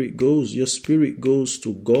spirit goes? Your spirit goes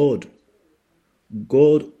to God.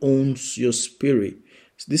 God owns your spirit.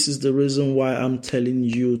 This is the reason why I'm telling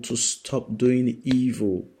you to stop doing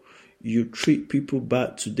evil. You treat people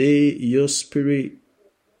bad today, your spirit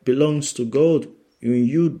belongs to God. When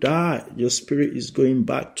you die, your spirit is going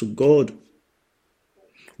back to God.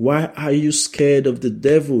 Why are you scared of the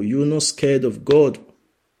devil? You're not scared of God.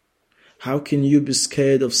 How can you be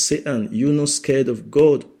scared of Satan? You're not scared of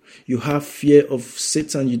God. You have fear of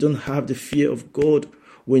Satan. You don't have the fear of God.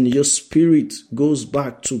 When your spirit goes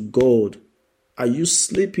back to God, are you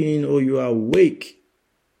sleeping or you are awake?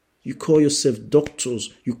 You call yourself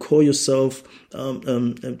doctors. You call yourself, I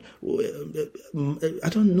don't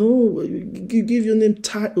know. You give your name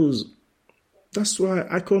titles. That's why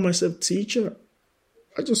I call myself teacher.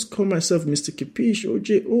 I just call myself Mr. Kapish,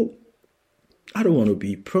 O.J.O. I don't want to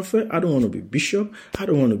be prophet. I don't want to be bishop. I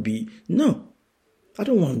don't want to be, no. I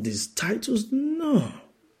don't want these titles, no.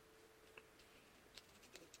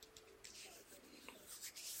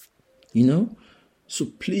 So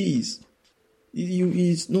please,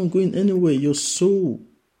 it's not going anywhere. Your soul,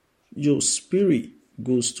 your spirit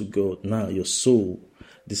goes to God. Now your soul,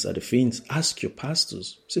 these are the things. Ask your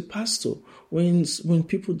pastors. Say, pastor, when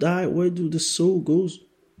people die, where do the soul goes?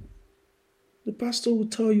 The pastor will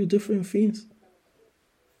tell you different things.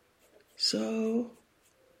 So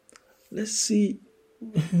let's see.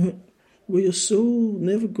 Where your soul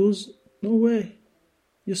never goes nowhere.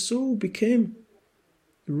 Your soul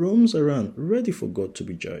roams around, ready for God to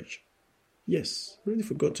be judged. Yes, ready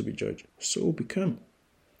for God to be judged. Soul become.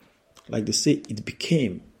 Like they say, it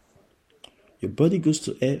became. Your body goes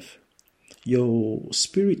to earth. Your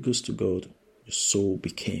spirit goes to God. Your soul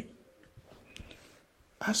became.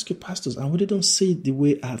 Ask your pastors, and when they don't say it the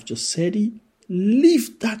way I've just said it,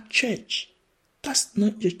 leave that church. That's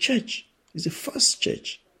not your church. It's a false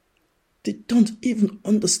church. They don't even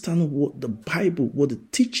understand what the Bible, what the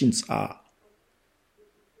teachings are.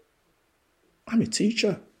 I'm a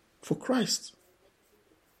teacher for Christ.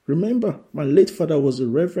 Remember, my late father was a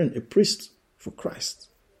reverend, a priest for Christ,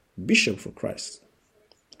 bishop for Christ.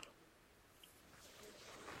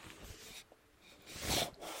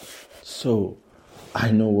 So,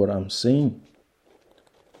 I know what I'm saying.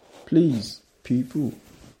 Please, people,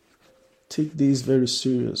 take this very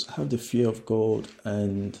serious. Have the fear of God.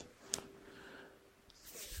 And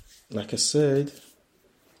like I said,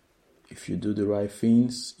 if you do the right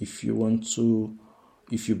things, if you're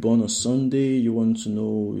born on Sunday, you want to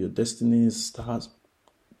know your destiny, start,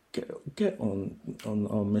 get on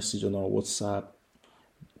our message on our WhatsApp.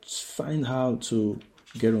 Find how to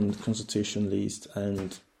get on the consultation list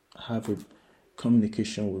and have a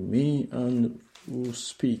communication with me, and we'll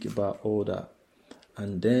speak about all that.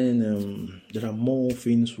 And then there are more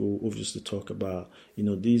things we'll obviously talk about.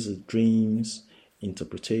 These are dreams,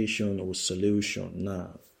 interpretation, or solution.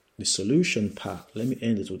 Now, the solution part, let me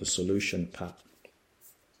end it with the solution part.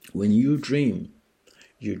 When you dream,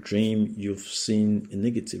 you've seen a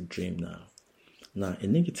negative dream now. Now, a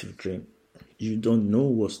negative dream, you don't know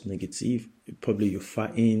what's negative. Probably you're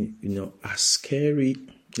fighting, as scary.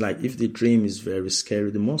 Like if the dream is very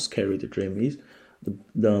scary, the more scary the dream is,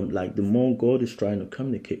 the more God is trying to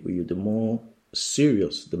communicate with you, the more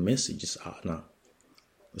serious the messages are now.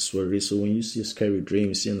 That's what it is. So when you see a scary dream,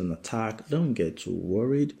 you see an attack, don't get too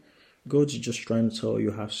worried. God's just trying to tell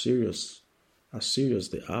you how serious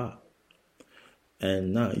they are.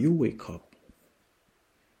 And now you wake up.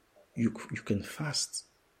 you can fast.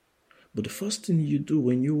 But the first thing you do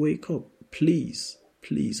when you wake up, please,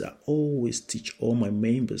 I always teach all my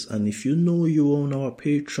members. And if you know you're on our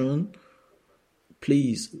Patreon,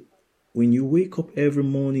 please, when you wake up every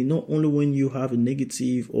morning, not only when you have a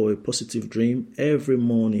negative or a positive dream, every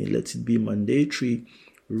morning, let it be mandatory,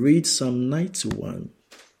 read Psalm 91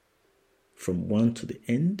 from 1 to the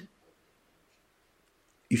end.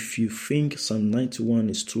 If you think Psalm 91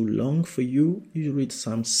 is too long for you, you read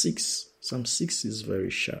Psalm 6. Psalm 6 is very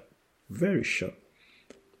short.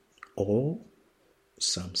 Or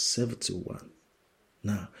Psalm 71.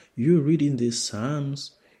 Now, you're reading these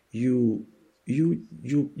Psalms, you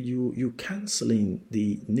canceling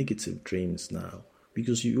the negative dreams now,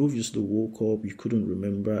 because you obviously woke up, you couldn't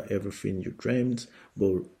remember everything you dreamt,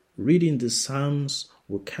 but reading the Psalms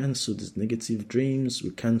will cancel these negative dreams,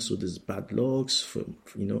 will cancel these bad lucks for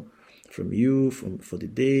the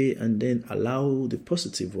day, and then allow the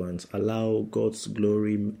positive ones, allow God's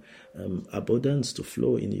glory, abundance to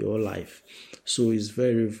flow in your life. So it's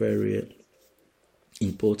very, very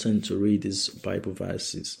important to read these Bible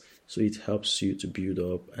verses. So it helps you to build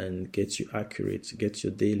up and get you accurate, get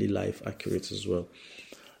your daily life accurate as well.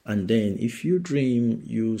 And then if you dream,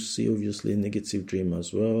 you see obviously a negative dream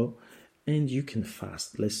as well, and you can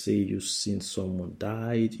fast. Let's say you've seen someone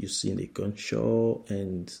died, you've seen a gunshot,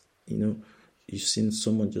 and you've seen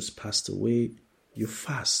someone just passed away. You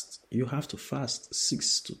fast. You have to fast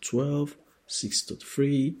 6 to 12, 6 to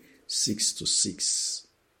 3, 6 to 6.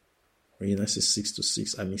 When I say 6 to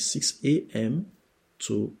 6, I mean 6 a.m.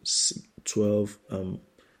 to 12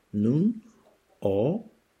 noon, or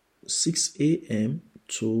 6 a.m.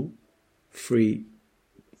 to 3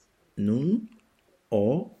 noon,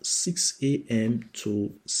 or 6 a.m.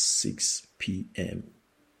 to 6 p.m.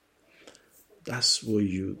 That's what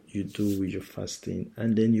you do with your fasting.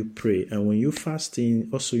 And then you pray. And when you're fasting,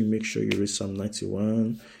 also you make sure you read Psalm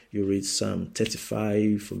 91, you read Psalm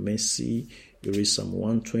 35 for mercy, you read Psalm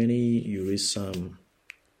 120, you read Psalm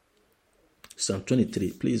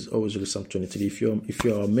 23. Please always read Psalm 23. If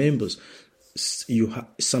you're members, you have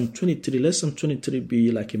Psalm 23. Let Psalm 23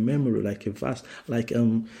 be like a memory, like a verse. Like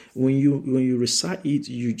when you recite it,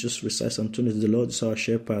 you just recite Psalm 23. The Lord is our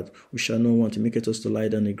shepherd; we shall not want. He maketh us to lie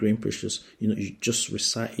down in green pastures. You just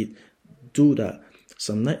recite it. Do that.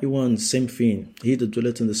 Psalm 91, same thing. He that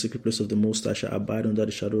dwelleth in the secret place of the Most High shall abide under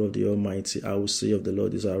the shadow of the Almighty. I will say of the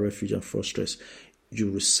Lord is our refuge and fortress. You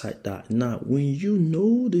recite that. Now, when you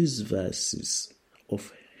know these verses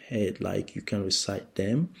of head, like you can recite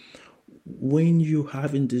them, when you're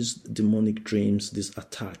having these demonic dreams, these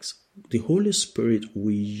attacks, the Holy Spirit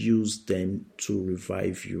will use them to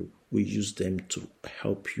revive you. We use them to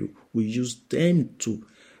help you. We use them to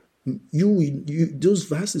those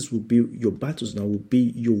verses will be your battles now, will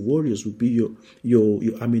be your warriors, will be your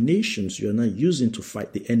ammunitions you're now using to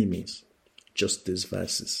fight the enemies. Just these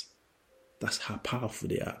verses. That's how powerful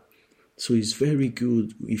they are. So it's very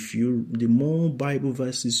good. The more Bible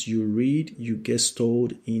verses you read, you get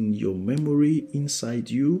stored in your memory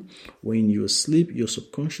inside you. When you sleep, your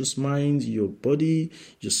subconscious mind, your body,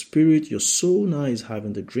 your spirit, your soul now is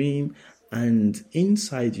having the dream. And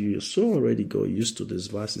inside you, your soul already got used to these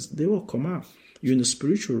verses. They will come out. You're in the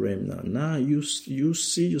spiritual realm now. Now you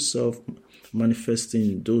see yourself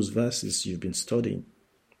manifesting those verses you've been studying.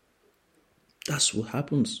 That's what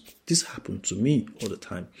happens. This happened to me all the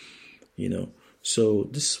time. So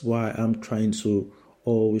this is why I'm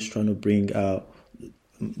always trying to bring out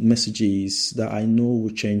messages that I know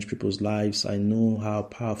will change people's lives. I know how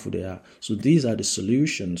powerful they are. So these are the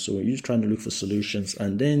solutions. So you're trying to look for solutions,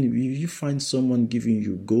 and then you find someone giving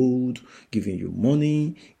you gold, giving you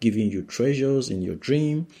money, giving you treasures in your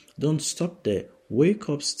dream. Don't stop there. Wake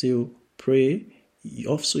up still, pray.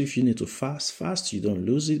 Also, if you need to fast, you don't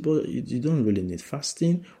lose it, but you don't really need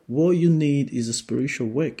fasting. What you need is a spiritual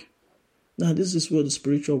work. Now, this is where the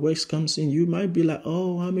spiritual works comes in. You might be like,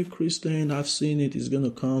 oh, I'm a Christian, I've seen it, it's going to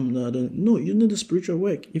come. No, you need the spiritual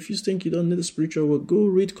work. If you think you don't need the spiritual work, go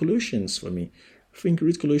read Colossians for me.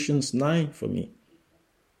 Read Colossians 9 for me.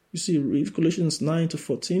 You see, read Colossians 9 to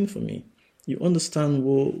 14 for me. You understand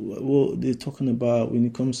what they're talking about when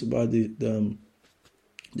it comes about the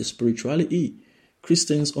spirituality.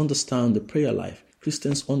 Christians understand the prayer life.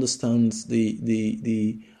 Christians understand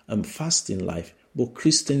the fasting life. But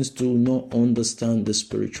Christians do not understand the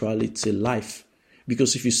spirituality life.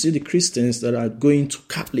 Because if you see the Christians that are going to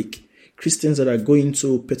Catholic, Christians that are going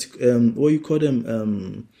to,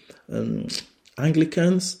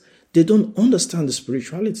 Anglicans, they don't understand the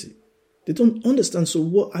spirituality. They don't understand. So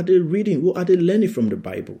what are they reading? What are they learning from the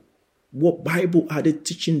Bible? What Bible are they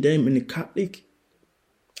teaching them in the Catholic?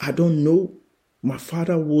 I don't know. My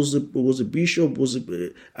father was a bishop, was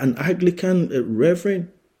an Anglican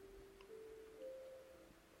reverend.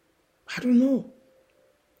 I don't know.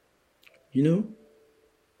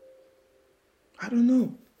 I don't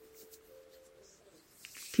know.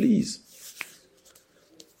 Please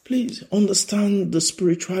understand the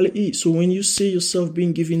spirituality. So when you see yourself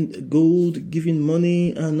being given gold, giving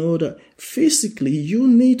money and all that, physically, you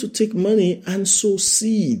need to take money and sow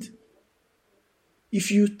seed.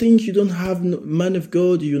 If you think you don't have man of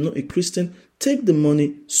God, you're not a Christian, take the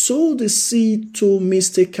money, sow the seed to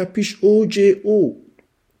Mr. Kapish O.J.O.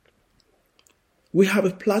 We have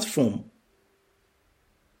a platform.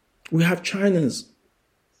 We have channels.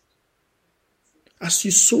 As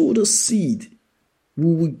you sow the seed,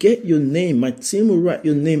 we will get your name. My team will write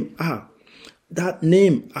your name out. That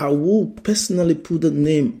name, I will personally put the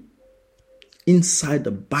name inside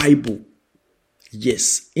the Bible.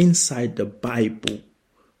 Yes, inside the Bible.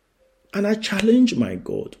 And I challenge my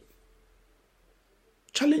God.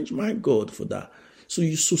 Challenge my God for that. So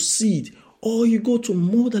you sow seed. Or you go to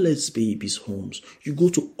motherless babies' homes. You go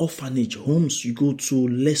to orphanage homes. You go to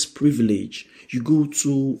less privilege. You go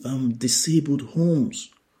to disabled homes.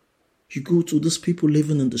 You go to those people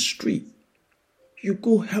living in the street. You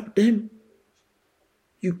go help them.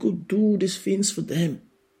 You go do these things for them.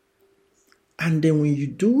 And then when you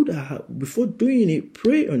do that, before doing it,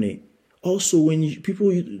 pray on it. Also, when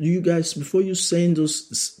you guys, before you send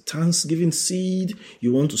us Thanksgiving seed,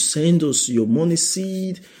 you want to send us your money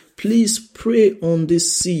seed, please pray on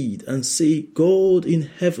this seed and say, God in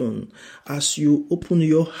heaven, as you open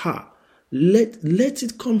your heart, let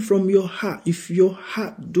it come from your heart. If your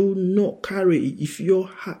heart do not carry it, if your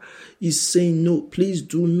heart is saying no, please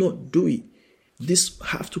do not do it. This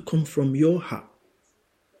have to come from your heart.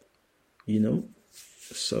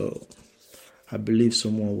 So I believe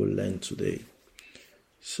someone will learn today.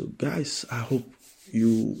 So guys, I hope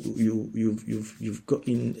you've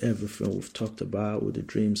gotten everything we've talked about with the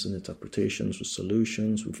dreams and interpretations, with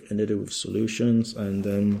solutions. We've ended it with solutions, and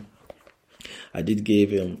then I did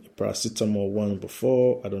give him paracetamol one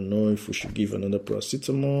before. I don't know if we should give another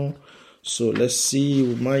paracetamol. So let's see.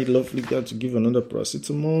 We might lovely got to give another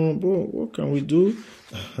paracetamol. But what can we do?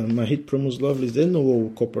 My hit promos lovely. They know what we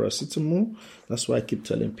call paracetamol. That's why I keep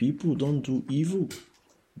telling people, don't do evil.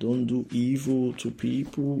 Don't do evil to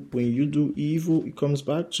people. When you do evil, it comes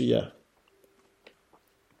back to you.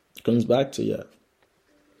 It comes back to you.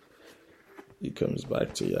 It comes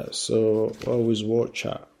back to you. So always watch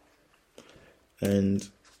out. And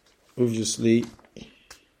obviously,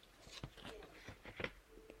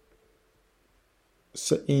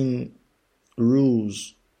 certain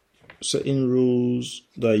rules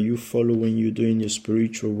that you follow when you're doing your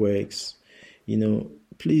spiritual works,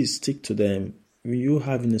 please stick to them. When you're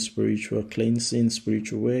having a spiritual cleansing,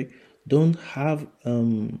 spiritual work, don't have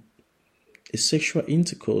a sexual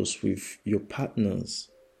intercourse with your partners.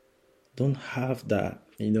 Don't have that.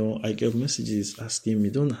 I get messages asking me,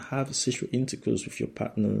 don't have sexual intercourse with your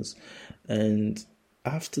partners. And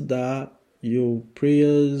after that, your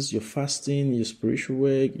prayers, your fasting, your spiritual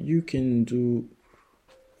work, you can do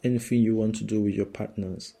anything you want to do with your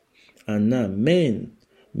partners. And now, men,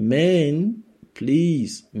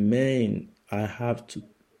 please, I have to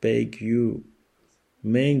beg you.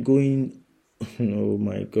 Men going, oh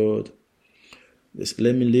my God.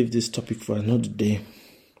 Let me leave this topic for another day.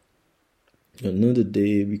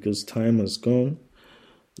 Because time has gone.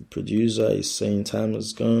 The producer is saying time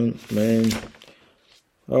has gone. Man,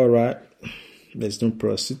 all right. There's no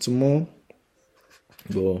paracetamol.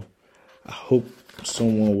 But I hope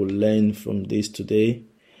someone will learn from this today.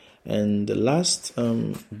 And the last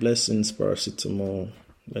blessings paracetamol.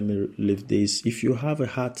 Let me leave this. If you have a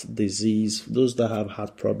heart disease, those that have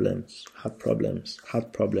heart problems,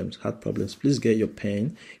 please get your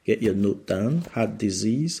pen, get your note down. Heart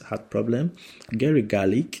disease, heart problem. Get a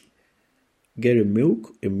garlic, get a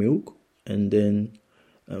milk, and then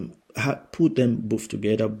put them both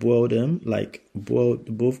together. Boil them, boil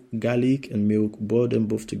both garlic and milk. Boil them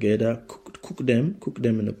both together. Cook them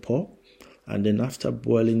in a pot. And then after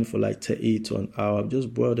boiling for 30 to an hour,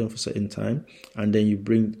 just boil them for a certain time. And then you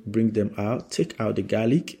bring them out. Take out the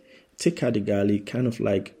garlic, kind of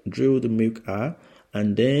drill the milk out.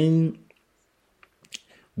 And then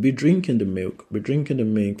be drinking the milk. Be drinking the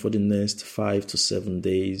milk for the next 5 to 7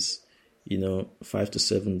 days. 5 to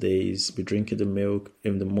 7 days. Be drinking the milk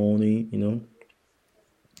in the morning,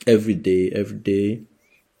 every day. Every day,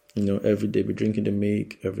 be drinking the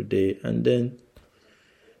milk every day. And then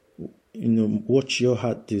watch your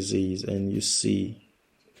heart disease and you see.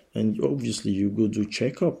 And obviously you go do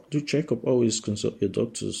checkup. Always consult your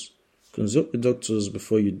doctors. consult your doctors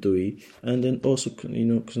before you do it, and then also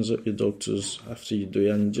consult your doctors after you do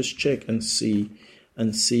it, and just check and see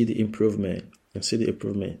the improvement.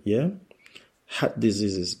 Yeah. Heart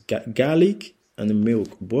diseases, garlic and the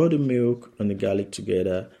milk. Boil the milk and the garlic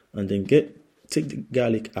together, and then take the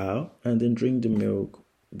garlic out, and then drink the milk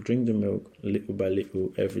little by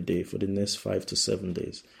little every day for the next 5 to 7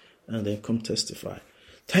 days, and then come testify.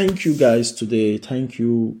 Thank you guys today. Thank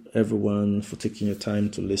you everyone for taking your time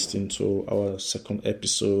to listen to our second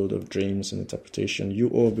episode of Dreams and Interpretation. You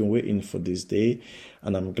all been waiting for this day,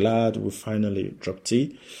 and I'm glad we finally dropped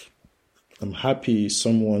it. I'm happy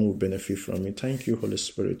someone will benefit from it. Thank you, Holy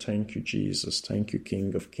Spirit. Thank you, Jesus. Thank you,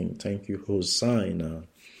 King of Kings. Thank you, Hosanna.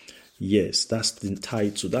 Yes, that's the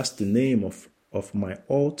title. That's the name of my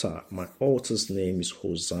altar. My altar's name is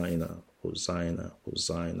Hosanna. Hosanna,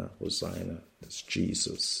 Hosanna, Hosanna. That's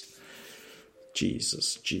Jesus.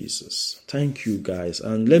 Jesus, Jesus. Thank you guys.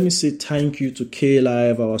 And let me say thank you to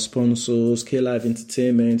K-Live, our sponsors, K-Live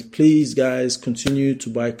Entertainment. Please guys, continue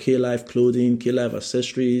to buy K-Live clothing, K-Live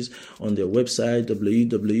accessories on their website,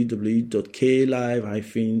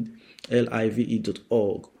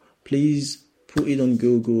 www.klive-live.org. Please put it on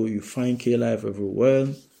Google. You find K-Live everywhere.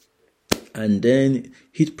 And then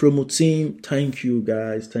Hit Promo team, thank you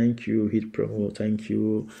guys. Thank you, Hit Promo. Thank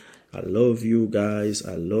you. I love you guys.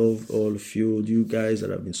 I love all of you guys that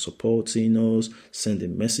have been supporting us,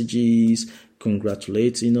 sending messages,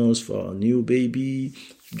 congratulating us for our new baby.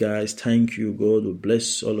 Guys, thank you. God will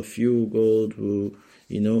bless all of you. God will,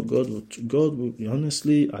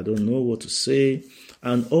 honestly, I don't know what to say.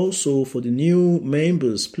 And also for the new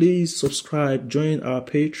members, please subscribe, join our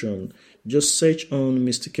Patreon. Just search on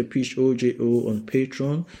Mr. Kapish O.J.O on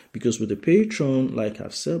Patreon, because with the Patreon, like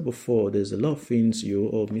I've said before, there's a lot of things you're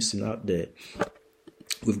all missing out there.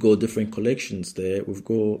 We've got different collections there. We've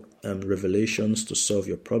got revelations to solve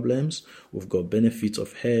your problems. We've got benefits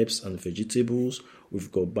of herbs and vegetables.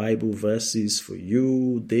 We've got Bible verses for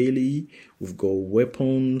you daily. We've got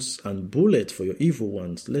weapons and bullets for your evil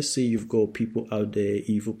ones. Let's say you've got people out there,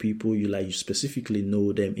 evil people, you specifically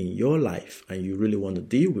know them in your life and you really want to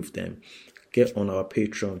deal with them. Get on our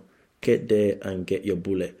Patreon. Get there and get your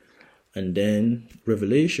bullet. And then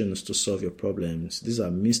revelations to solve your problems. These are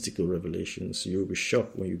mystical revelations. You'll be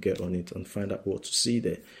shocked when you get on it and find out what to see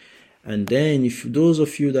there. And then if those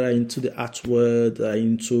of you that are into the art world, are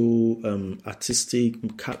into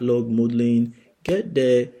artistic catalog modeling, get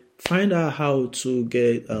there. Find out how to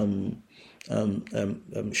get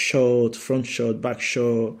shot, front shot, back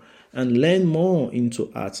shot, and learn more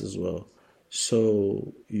into art as well.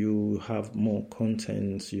 So you have more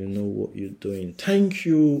content, you know what you're doing. Thank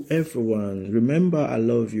you, everyone. Remember, I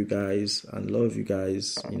love you guys.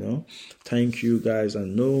 Thank you, guys. I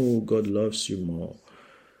know God loves you more.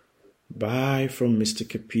 Bye from Mr.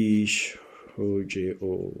 Kapish,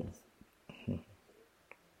 O.J.O.